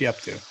 Like, what's she up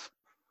to?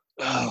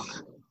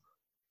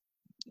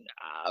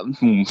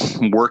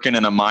 Working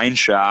in a mine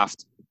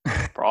shaft,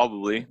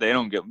 probably.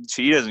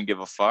 She doesn't give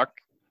a fuck.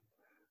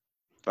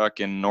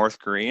 Fucking North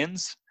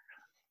Koreans.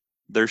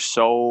 They're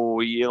so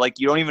you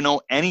don't even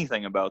know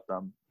anything about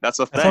them. That's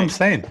the thing. That's what I'm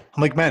saying.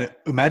 I'm like, man,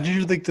 imagine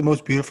you're like the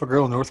most beautiful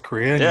girl in North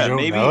Korea and you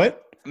don't know it.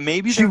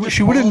 Maybe she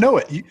wouldn't know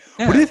it.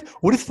 What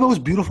if the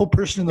most beautiful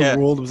person in the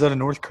world was out of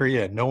North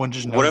Korea? No one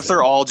just knows. What if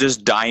they're all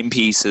just dime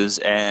pieces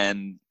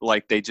and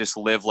like they just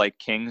live like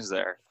kings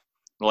there?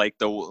 I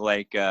don't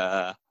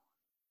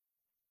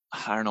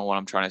know what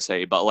I'm trying to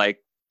say, but like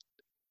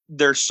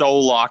they're so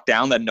locked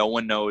down that no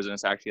one knows, and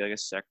it's actually like a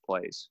sick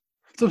place.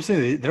 That's what I'm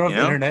saying. They don't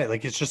have the internet.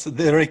 Like it's just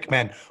they're like,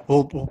 man,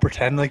 we'll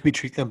pretend like we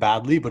treat them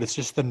badly, but it's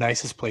just the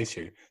nicest place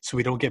here, so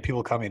we don't get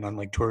people coming on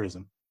like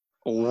tourism.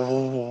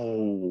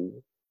 Oh.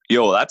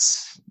 Yo,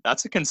 that's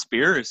a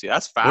conspiracy.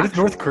 That's factual. What if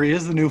North Korea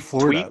is the new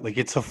Florida? Like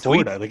it's a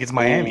Florida. Like it's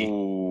Miami.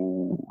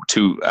 Ooh,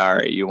 all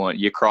right,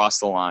 you cross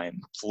the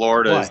line.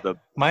 Florida is the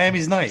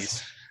Miami's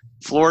nice.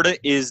 Florida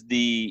is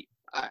the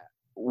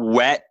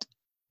wet,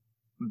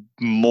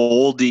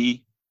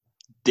 moldy,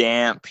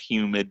 damp,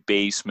 humid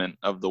basement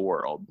of the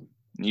world.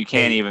 You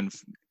can't even.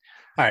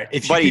 All right,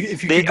 if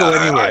you could go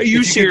anywhere, are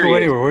you serious? Go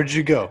anywhere, where'd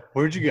you go?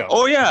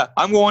 Oh yeah,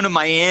 I'm going to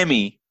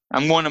Miami.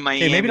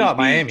 Okay, maybe not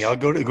Beach. Miami. I'll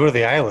go to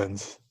the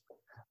islands.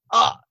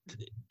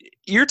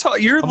 You're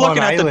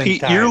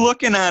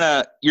looking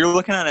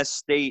at a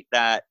state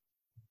that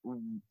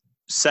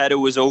said it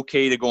was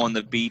okay to go on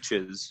the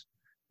beaches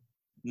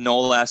no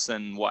less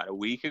than a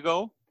week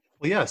ago.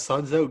 Well, yeah,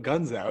 sun's out,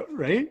 guns out,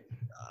 right?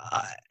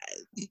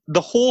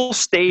 The whole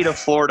state of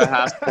Florida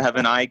has to have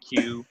an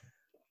IQ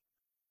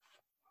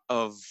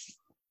of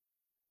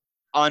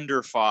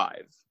under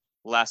 5,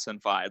 less than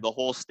 5. The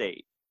whole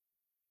state.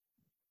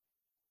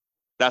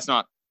 That's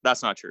not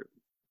true,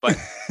 but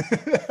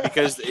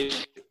because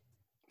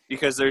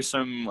there's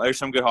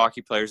some good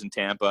hockey players in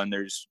Tampa, and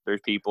there's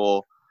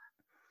people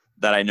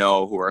that I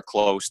know who are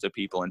close to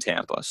people in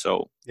Tampa.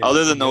 So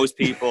other than those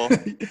people,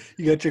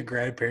 you got your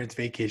grandparents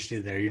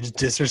vacationing there. You just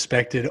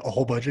disrespected a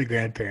whole bunch of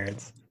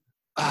grandparents.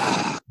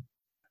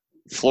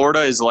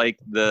 Florida is like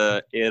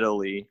the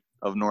Italy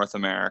of North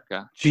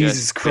America.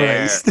 Jesus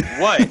Christ!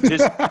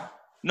 What?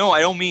 No,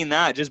 I don't mean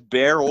that. Just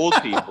bare old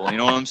people. You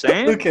know what I'm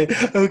saying? Okay.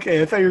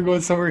 I thought you were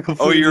going somewhere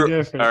completely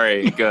different. All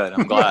right. Good.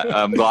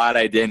 I'm glad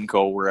I didn't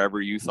go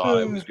wherever you thought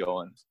I was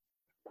going.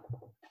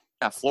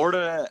 Yeah,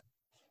 Florida.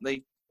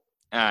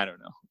 I don't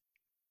know.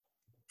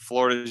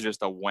 Florida is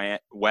just a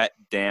wet,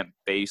 damp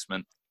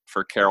basement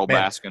for Carol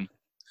Baskin.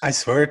 I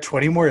swear,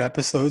 20 more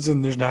episodes,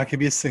 and there's not going to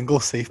be a single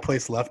safe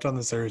place left on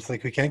this earth.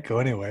 Like we can't go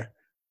anywhere.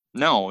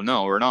 No,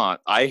 we're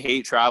not. I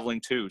hate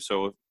traveling too.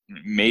 So.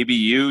 Maybe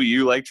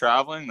you like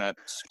traveling.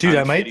 That's dude.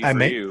 I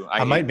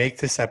might make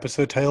this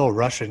episode title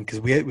Russian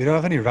because we don't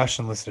have any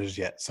Russian listeners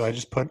yet. So I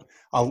just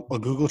I'll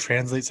Google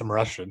Translate some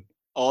Russian.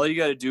 All you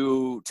got to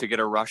do to get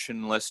a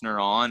Russian listener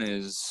on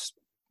is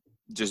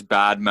just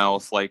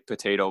badmouth like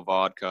potato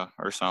vodka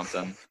or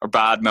something, or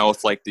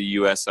badmouth like the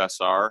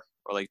USSR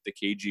or like the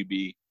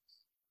KGB,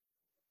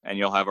 and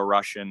you'll have a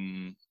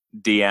Russian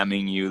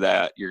DMing you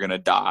that you're gonna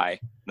die,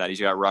 that he's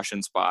got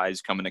Russian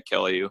spies coming to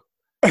kill you.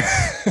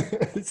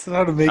 That's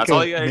how to make. That's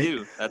all you gotta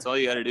do. That's all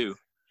you gotta do.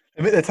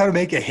 I mean, that's how to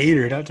make a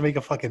hater, not to make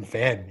a fucking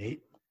fan,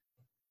 mate.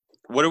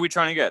 What are we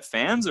trying to get?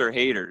 Fans or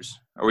haters?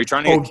 Are we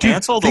trying to get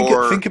canceled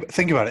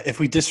Think about it. If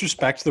we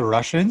disrespect the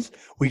Russians,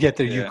 we get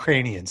the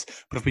Ukrainians.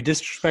 But if we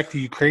disrespect the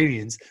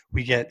Ukrainians,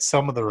 we get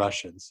some of the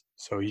Russians.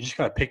 So you just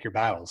gotta pick your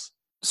battles.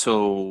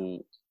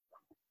 So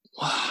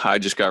I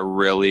just got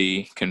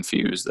really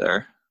confused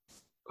there.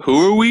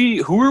 Who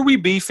are we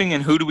beefing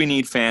and who do we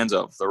need fans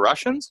of? The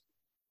Russians?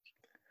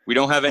 We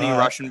don't have any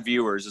Russian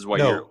viewers is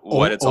what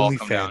it's all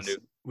come down to.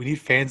 We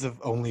need fans of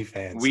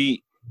OnlyFans.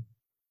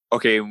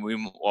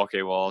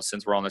 Well,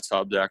 since we're on the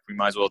subject, we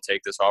might as well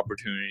take this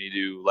opportunity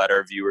to let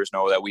our viewers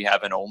know that we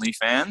have an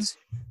OnlyFans.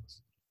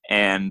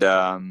 And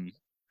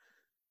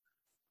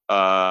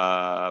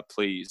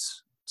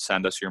please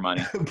send us your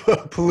money.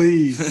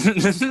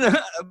 Please.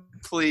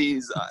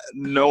 Please.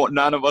 No,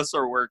 none of us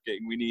are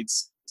working. We need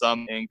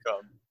some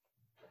income.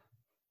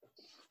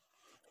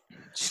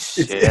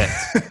 Shit.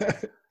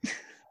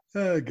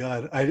 Oh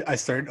God. I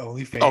started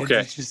OnlyFans.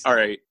 Okay. All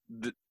right.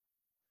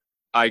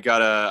 I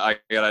gotta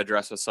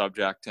address a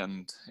subject,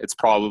 and it's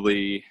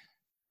probably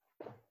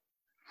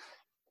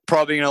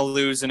gonna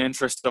lose an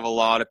interest of a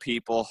lot of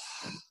people,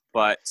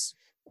 but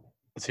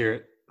let's hear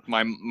it.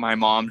 My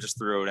mom just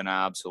threw out an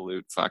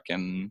absolute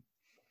fucking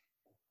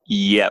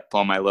yep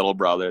on my little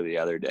brother the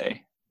other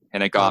day,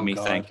 and it got me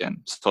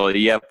thinking. So the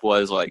yep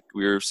was like,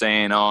 we were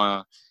saying,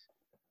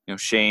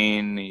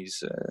 Shane,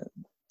 he's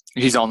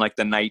on like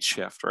the night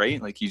shift, right?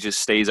 Like he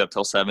just stays up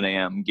till 7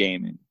 a.m.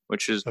 gaming,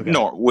 which is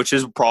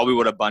probably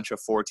what a bunch of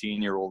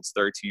 14-year-olds,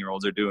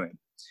 13-year-olds are doing.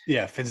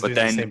 Yeah, Finn's doing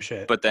the same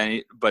shit. But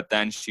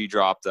then she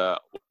dropped I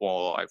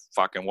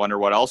fucking wonder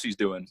what else he's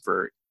doing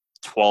for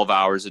 12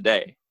 hours a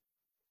day.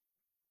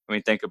 I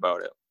mean, think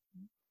about it.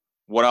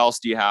 What else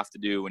do you have to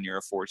do when you're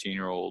a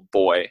 14-year-old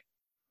boy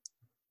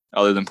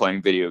other than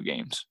playing video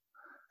games?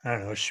 I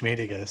don't know,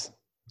 Schmeed, I guess.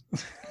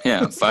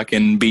 Yeah,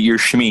 fucking beat your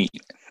Schmeed.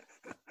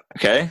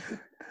 Okay?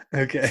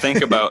 Okay.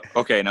 Think about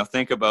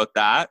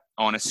that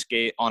on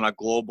a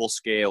global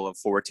scale of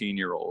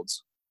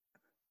 14-year-olds.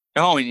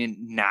 You know how many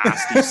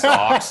nasty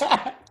socks?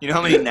 You know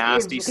how many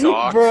nasty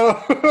socks? Bro,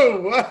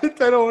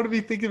 what? I don't want to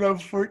be thinking about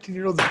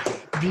 14-year-olds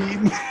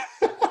beating.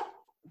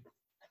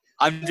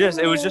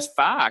 It was just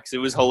facts. It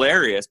was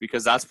hilarious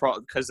because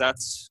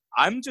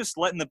I'm just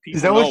letting the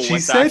people know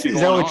what's actually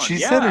going on. Is that what she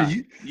said? Or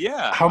you?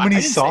 Yeah. How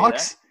many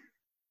socks?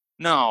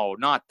 No,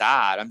 not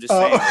that. I'm just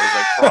saying it was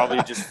like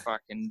probably just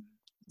fucking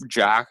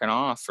jacking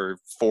off for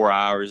 4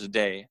 hours a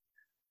day.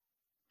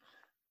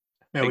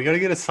 Man, we got to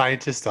get a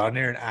scientist on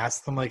there and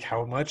ask them like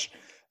how much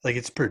like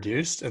it's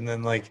produced, and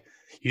then like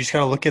you just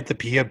got to look at the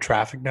p-hub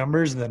traffic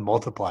numbers and then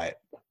multiply it.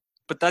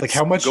 But that's like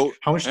how much do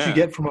you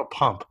get from a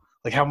pump?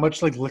 Like how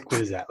much like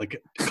liquid is that?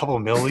 Like a couple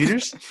of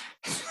milliliters?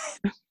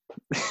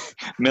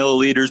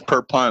 Milliliters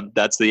per pump.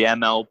 That's the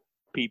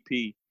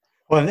MLPP.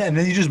 Well, and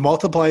then you just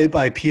multiply it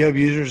by p-hub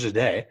users a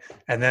day,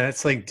 and then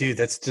it's like, dude,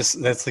 that's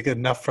like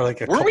enough for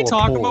like a couple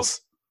of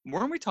pools.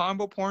 Weren't we talking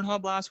about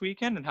Pornhub last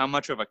weekend and how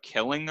much of a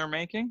killing they're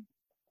making?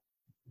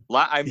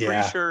 I'm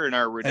pretty sure in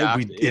our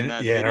redacted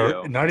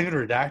video. Not even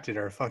redacted.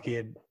 Our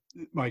fucking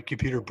my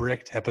computer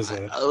bricked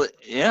episode.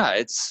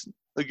 It's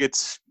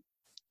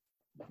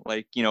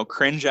like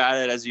cringe at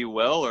it as you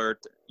will, or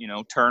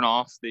turn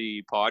off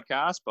the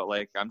podcast. But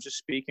like I'm just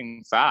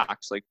speaking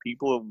facts. Like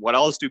what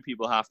else do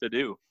people have to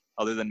do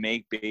other than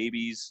make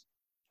babies,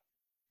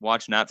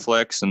 watch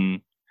Netflix,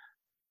 and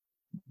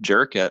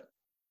jerk it?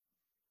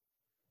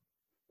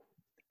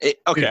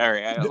 Okay, all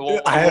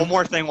right. One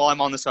more thing while I'm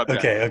on the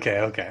subject.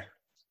 Okay.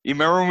 You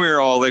remember when we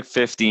were all like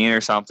 15 or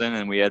something,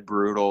 and we had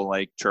brutal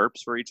like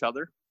chirps for each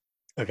other?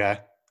 Okay.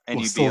 And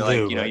you'd be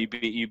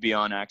like, you'd be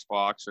on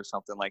Xbox or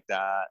something like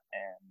that,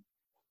 and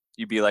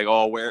you'd be like,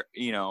 "Oh,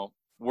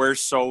 where's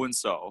so and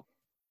so?"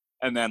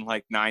 And then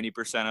like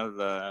 90% of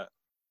the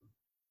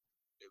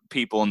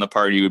people in the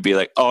party would be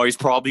like, "Oh, he's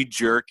probably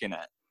jerking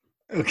it."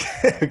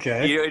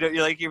 Okay.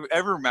 You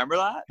ever remember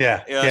that?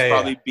 Yeah. He's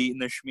probably beating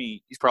the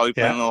Schmeat. He's probably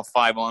playing a little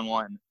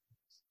 5-on-1.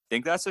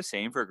 Think that's the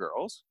same for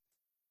girls?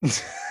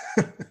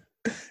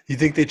 You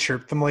think they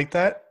chirp them like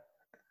that?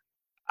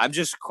 I'm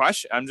just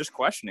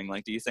questioning.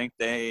 Like, do you think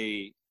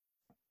they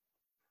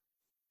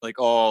like,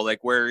 oh, like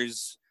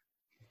where's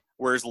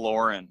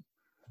Lauren?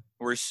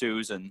 Where's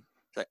Susan?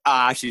 It's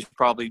like, she's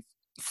probably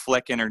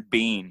flicking her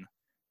bean.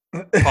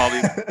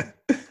 Probably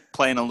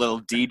playing a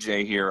little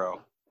DJ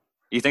Hero.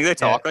 You think they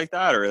talk like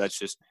that, or that's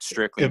just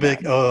strictly? It'd be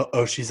like,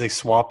 oh, she's like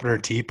swapping her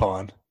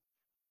teep-on.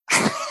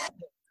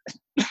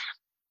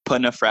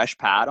 Putting a fresh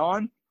pad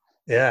on?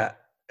 Yeah.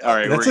 All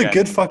right. That's a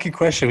good fucking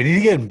question. We need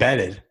to get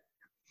embedded.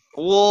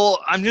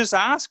 Well, I'm just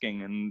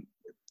asking, and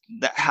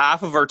that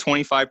half of our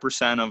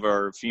 25% of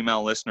our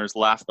female listeners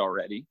left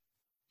already.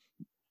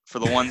 For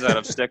the ones that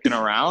have sticking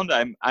around,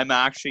 I'm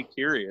actually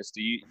curious. Do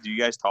you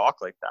guys talk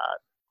like that?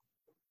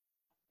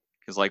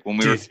 Because like when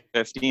we were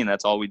 15,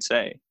 that's all we'd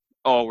say.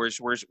 Oh, where's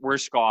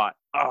Scott?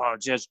 Oh,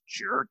 just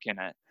jerking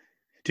it.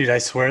 Dude, I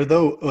swear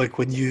though, like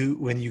when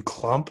you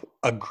clump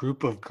a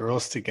group of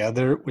girls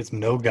together with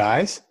no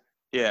guys,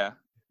 yeah,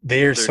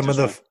 They're some of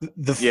the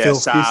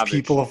filthiest savage.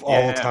 people of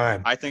all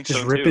time. I think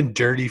just so ripping too.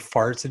 dirty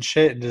farts and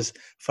shit, and just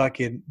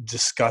fucking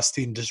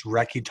disgusting, just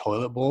wrecking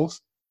toilet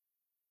bowls.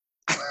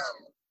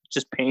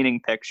 Just painting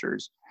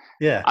pictures.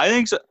 Yeah, I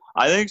think so.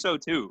 I think so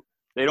too.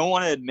 They don't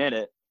want to admit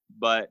it,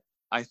 but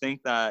I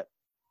think that.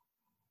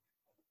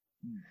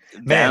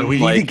 Man, we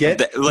need to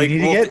get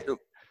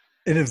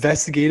an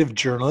investigative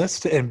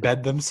journalist to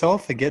embed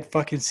themselves and get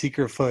fucking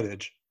secret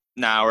footage.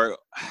 Now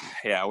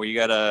we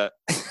got a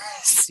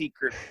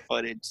secret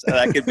footage. So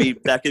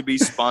that could be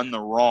spun the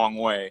wrong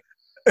way.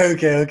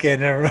 Okay,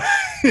 never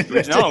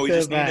mind. No, we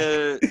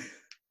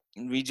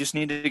just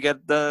need to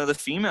get the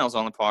females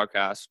on the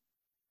podcast.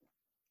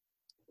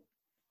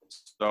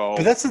 So,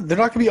 but they're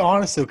not gonna be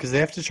honest though, because they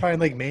have to try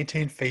and like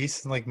maintain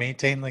face and like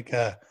maintain like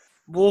a.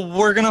 Well,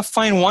 we're gonna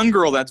find one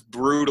girl that's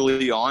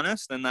brutally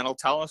honest, and that'll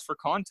tell us for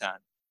content.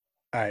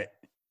 All right,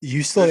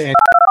 you still have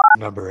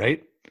number,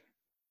 right?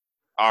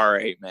 All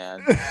right,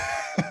 man.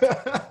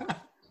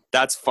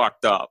 That's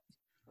fucked up.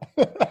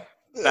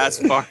 That's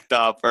fucked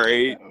up,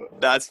 right?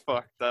 That's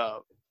fucked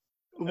up.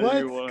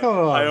 What? Come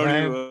on, I don't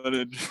man. even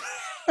want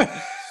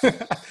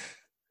to.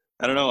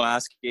 I don't know.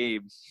 Ask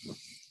Gabe.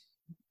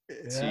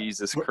 Yeah.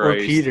 Jesus Christ. Or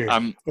Peter.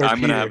 I'm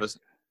gonna have a.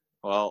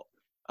 Well,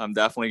 I'm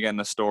definitely getting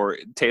a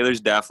story.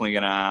 Taylor's definitely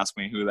gonna ask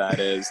me who that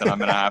is, and I'm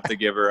gonna have to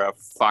give her a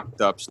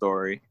fucked up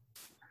story.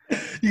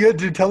 You got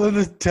to tell them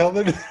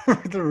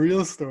the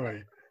real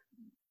story.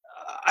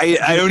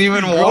 I don't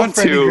even want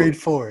to. In grade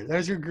 4. That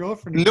was your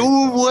girlfriend.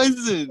 No, it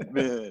wasn't,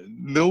 man.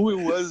 No, it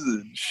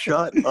wasn't.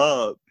 Shut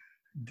up,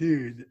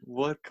 dude.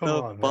 What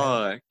the fuck?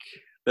 Man.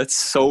 That's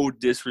so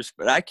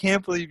disrespectful. I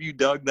can't believe you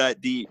dug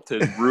that deep to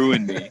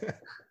ruin me.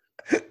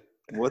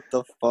 What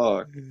the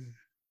fuck?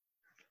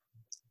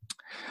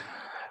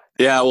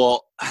 Yeah,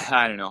 well,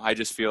 I don't know. I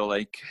just feel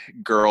like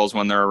girls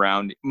when they're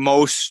around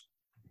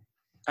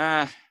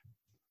I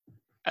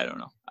don't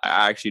know.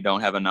 I actually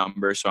don't have a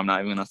number, so I'm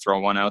not even gonna throw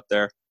one out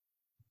there.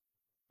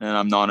 And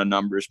I'm not a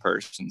numbers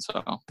person,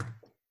 so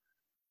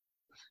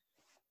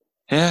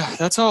yeah,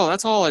 that's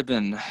all I've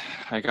been.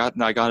 I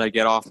gotta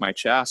get off my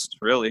chest,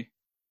 really.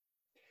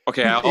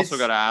 Okay, I also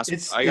gotta ask.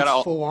 It's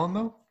full on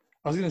though.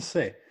 I was gonna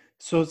say,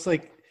 so it's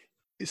like,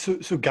 so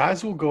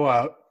guys will go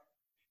out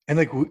and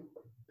like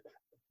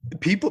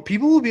people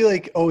will be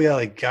like, oh yeah,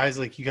 like guys,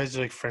 like you guys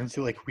are like friends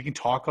who like we can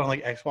talk on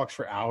like Xbox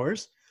for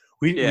hours.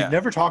 We've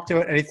never talked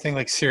about anything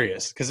like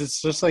serious because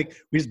it's just like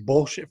we just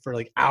bullshit for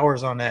like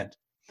hours on end.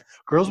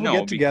 Girls will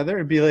get together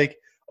and be like,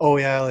 oh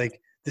yeah,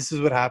 like this is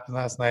what happened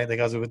last night.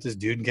 Like I was with this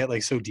dude and get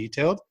like so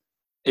detailed.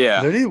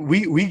 Yeah.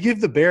 Literally, we give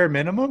the bare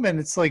minimum and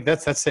it's like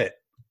that's it.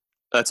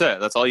 That's it.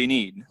 That's all you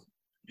need.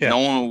 Yeah.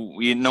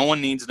 No one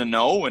needs to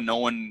know and no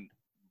one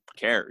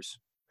cares.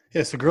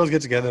 Yeah, so girls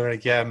get together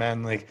like, yeah,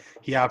 man, like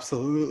he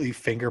absolutely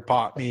finger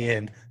popped me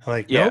and I'm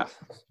like, nope.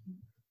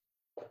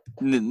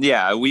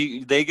 Yeah,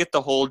 they get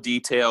the whole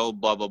detail,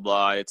 blah blah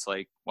blah. It's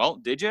like, well,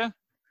 did you?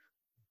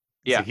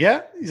 Yeah.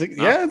 He's like,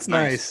 yeah, it's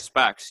nice.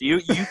 Specs. You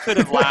could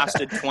have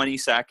lasted 20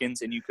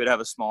 seconds and you could have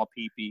a small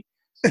pee-pee.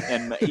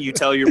 And you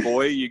tell your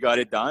boy you got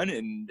it done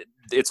and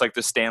it's like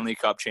the Stanley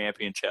Cup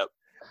championship.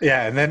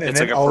 Yeah, and then it's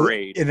like a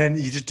parade. And then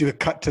you just do a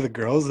cut to the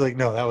girls. Like,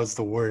 no, that was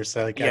the worst.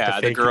 I had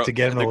to fake it to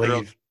get him to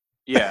leave.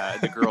 Yeah,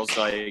 the girl's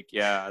like,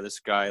 yeah, this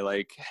guy,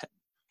 like,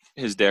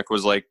 his dick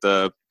was like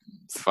the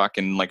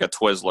fucking, like a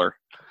Twizzler.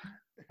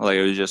 Like,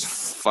 it was just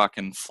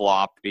fucking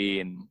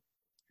floppy and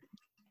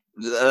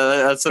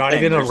that's the not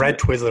thing. Even a red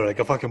Twizzler, like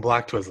a fucking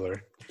black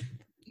Twizzler.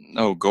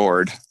 Oh,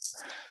 Gord.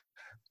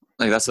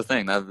 Like, that's the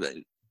thing.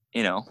 That,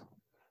 you know,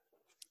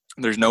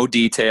 there's no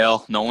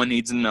detail. No one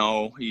needs to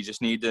know. You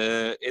just need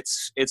to.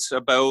 It's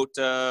about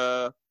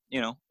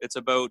it's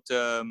about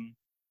the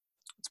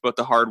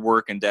hard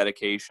work and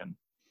dedication.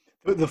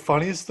 But the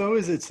funniest though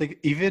is it's like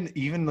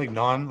even like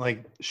non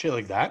like shit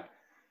like that.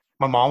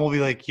 My mom will be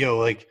like, "Yo,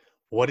 like,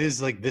 what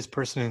is like this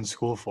person in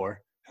school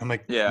for?" I'm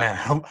like, man,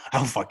 I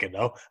don't fucking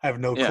know. I have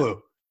no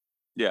clue.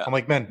 Yeah. I'm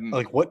like, man,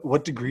 like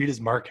what degree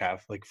does Mark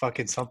have? Like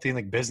fucking something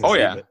like business. Oh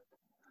yeah.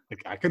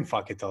 Like I couldn't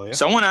fucking tell you.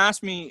 Someone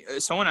asked me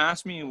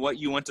what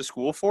you went to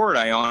school for, and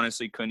I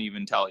honestly couldn't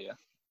even tell you.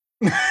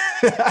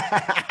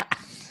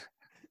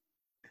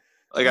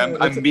 Like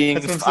I'm being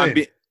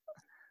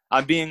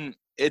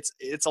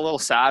it's a little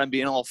sad. I'm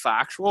being all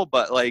factual,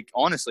 but like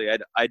honestly,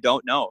 I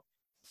don't know.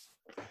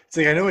 It's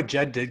like I know what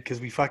Jed did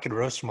because we fucking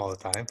roast him all the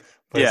time.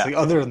 But it's like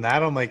other than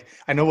that, I'm like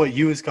I know what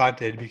you and Scott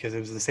did because it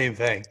was the same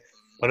thing.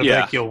 But I'm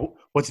like, yo,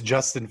 what's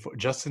Justin for?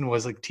 Justin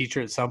was like teacher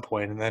at some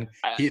point, and then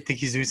I think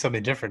he's doing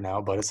something different now.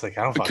 But it's like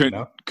I don't fucking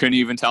know. Couldn't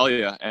even tell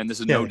you. And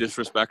this is no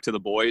disrespect to the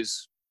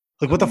boys.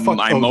 Like what the fuck?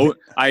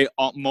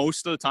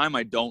 Most of the time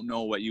I don't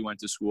know what you went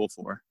to school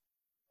for.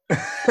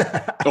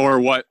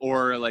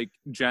 or like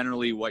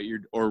generally what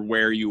or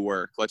where you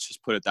work. Let's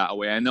just put it that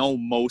way. I know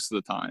most of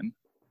the time.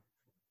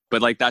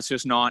 But like that's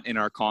just not in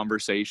our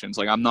conversations.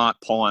 Like I'm not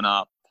pulling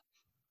up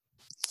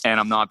and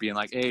I'm not being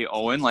like, "Hey,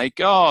 Owen, like,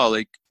 oh,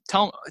 like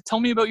tell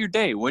me about your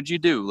day. What'd you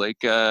do? Like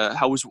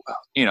how was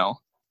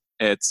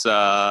it's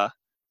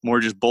more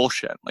just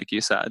bullshit, like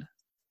you said."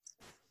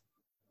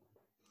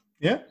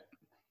 Yeah.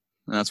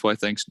 And that's why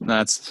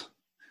that's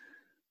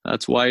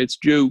why it's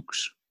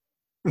jokes.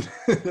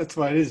 That's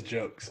why it is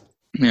jokes.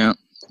 Yeah.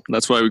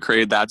 That's why we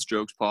created That's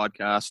Jokes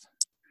podcast.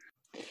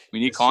 We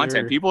need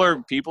content. Sir.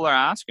 People are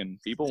asking.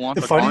 People want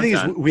the funny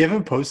content. Thing is, we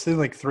haven't posted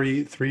like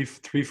three,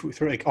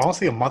 like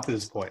honestly a month at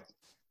this point.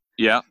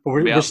 Yeah, but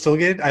we're still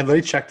getting. I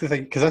literally checked the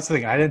thing because that's the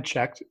thing. I didn't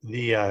check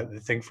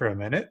the thing for a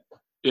minute.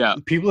 Yeah,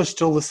 people are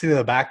still listening to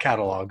the back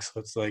catalog, so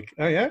it's like,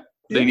 oh yeah,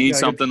 they need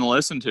something to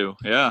listen to.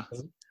 Yeah,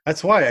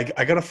 that's why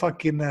I got a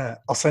fucking.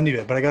 I'll send you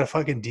it, but I got a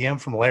fucking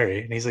DM from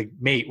Larry, and he's like,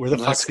 "Mate, where the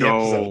fuck's the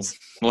episodes?"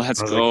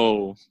 Let's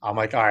go. Like, I'm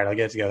like, all right, I'll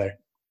get it together.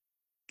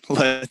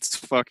 Let's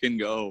fucking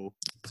go.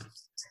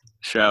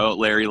 Shout out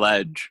Larry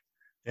Ledge.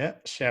 Yeah,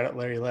 shout out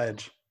Larry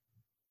Ledge.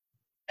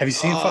 Have you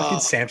seen fucking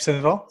Samson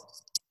at all?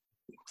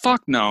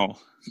 Fuck no.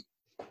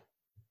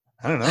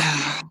 I don't know.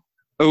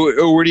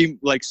 Oh, where do you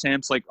like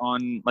Sam's like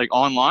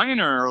online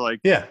or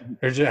like? Yeah.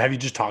 Or have you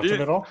just talked to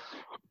him at all?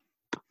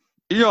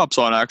 He hops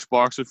on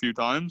Xbox a few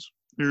times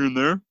here and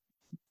there.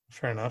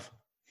 Fair enough.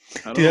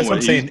 Dude, that's what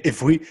I'm saying.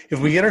 If we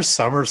get our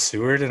summer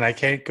sewered and I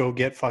can't go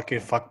get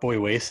fucking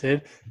fuckboy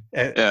wasted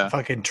at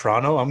fucking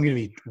Toronto, I'm gonna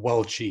be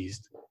well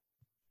cheesed.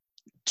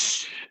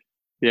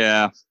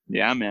 Yeah,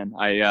 man.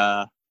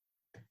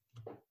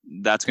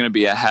 That's gonna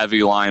be a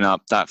heavy lineup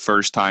that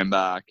first time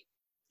back.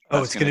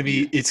 It's gonna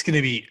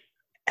be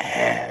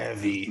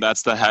heavy.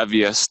 That's the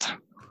heaviest.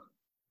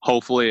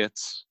 Hopefully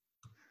it's.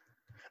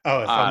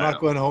 Oh, if I'm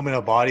not going home in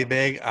a body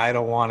bag, I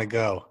don't want to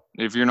go.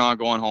 If you're not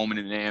going home in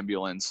an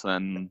ambulance,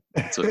 then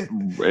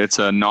it's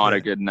not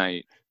a good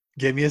night.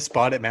 Give me a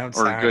spot at Mount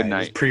Sinai. Or a good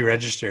night.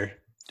 Pre-register.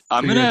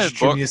 I'm gonna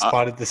book me a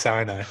spot at the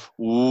Sinai.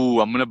 Ooh,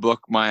 I'm gonna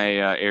book my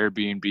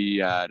Airbnb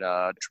at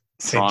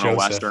Toronto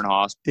Western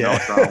Hospital. Yeah.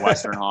 No, Toronto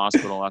Western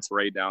Hospital. That's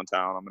right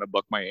downtown. I'm gonna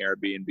book my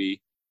Airbnb.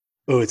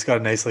 Oh, it's got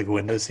a nice like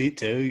window seat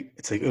too.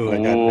 It's like, I got a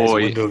nice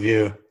window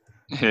view.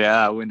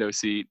 Yeah, window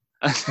seat.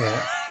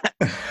 Yeah.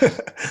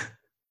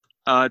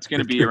 It's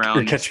gonna be around.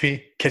 Or catch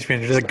me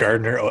under the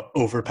Gardner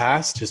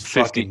overpass, just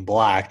fucking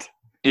blacked.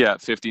 Yeah,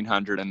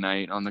 $1,500 a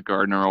night on the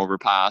Gardner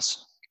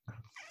overpass.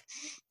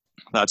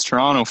 That's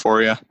Toronto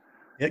for you.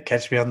 Yeah,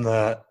 catch me on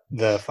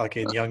the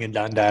fucking Yonge and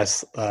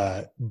Dundas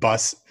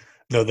bus.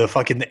 No,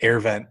 the air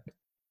vent.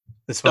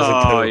 It smells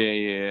like poo.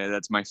 Yeah,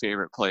 that's my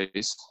favorite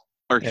place.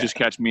 Or just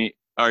catch me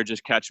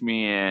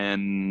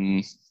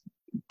in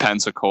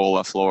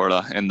Pensacola,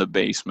 Florida, in the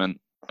basement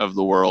of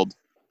the world.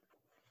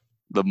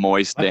 The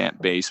moist,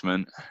 damp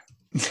basement.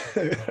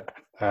 All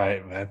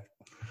right, man.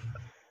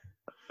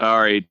 All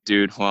right,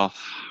 dude. Well,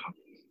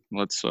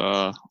 let's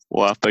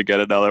we'll have to get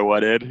another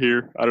one in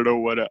here. I don't know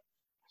what.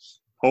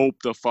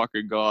 Hope to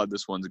fucking God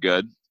this one's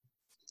good.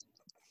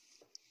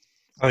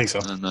 I think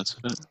so. And that's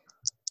it.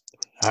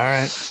 All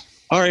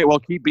right. Well,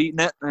 keep beating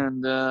it,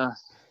 and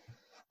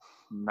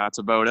that's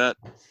about it.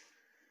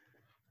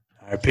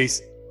 All right,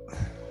 peace.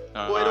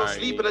 Boy, don't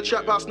sleep in a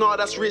trap house, nah,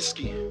 that's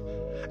risky.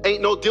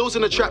 Ain't no deals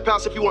in the trap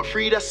house. If you want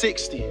free, that's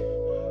 60.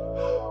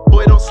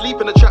 Boy, don't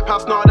sleep in the trap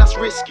house, nah, that's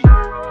risky.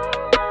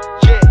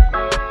 Yeah,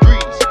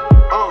 breeze,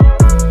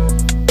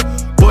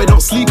 Boy,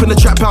 don't sleep in the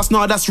trap house,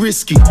 nah, that's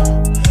risky.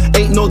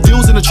 Ain't no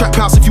deals in the trap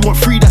house. If you want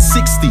free, that's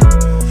 60.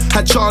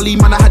 Had Charlie,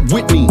 man, I had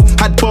Whitney.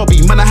 Had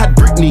Bobby, man, I had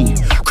Britney.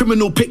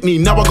 Criminal pick me,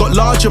 now I got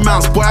large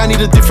amounts. Boy, I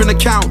need a different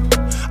account.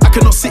 I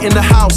cannot sit in the house.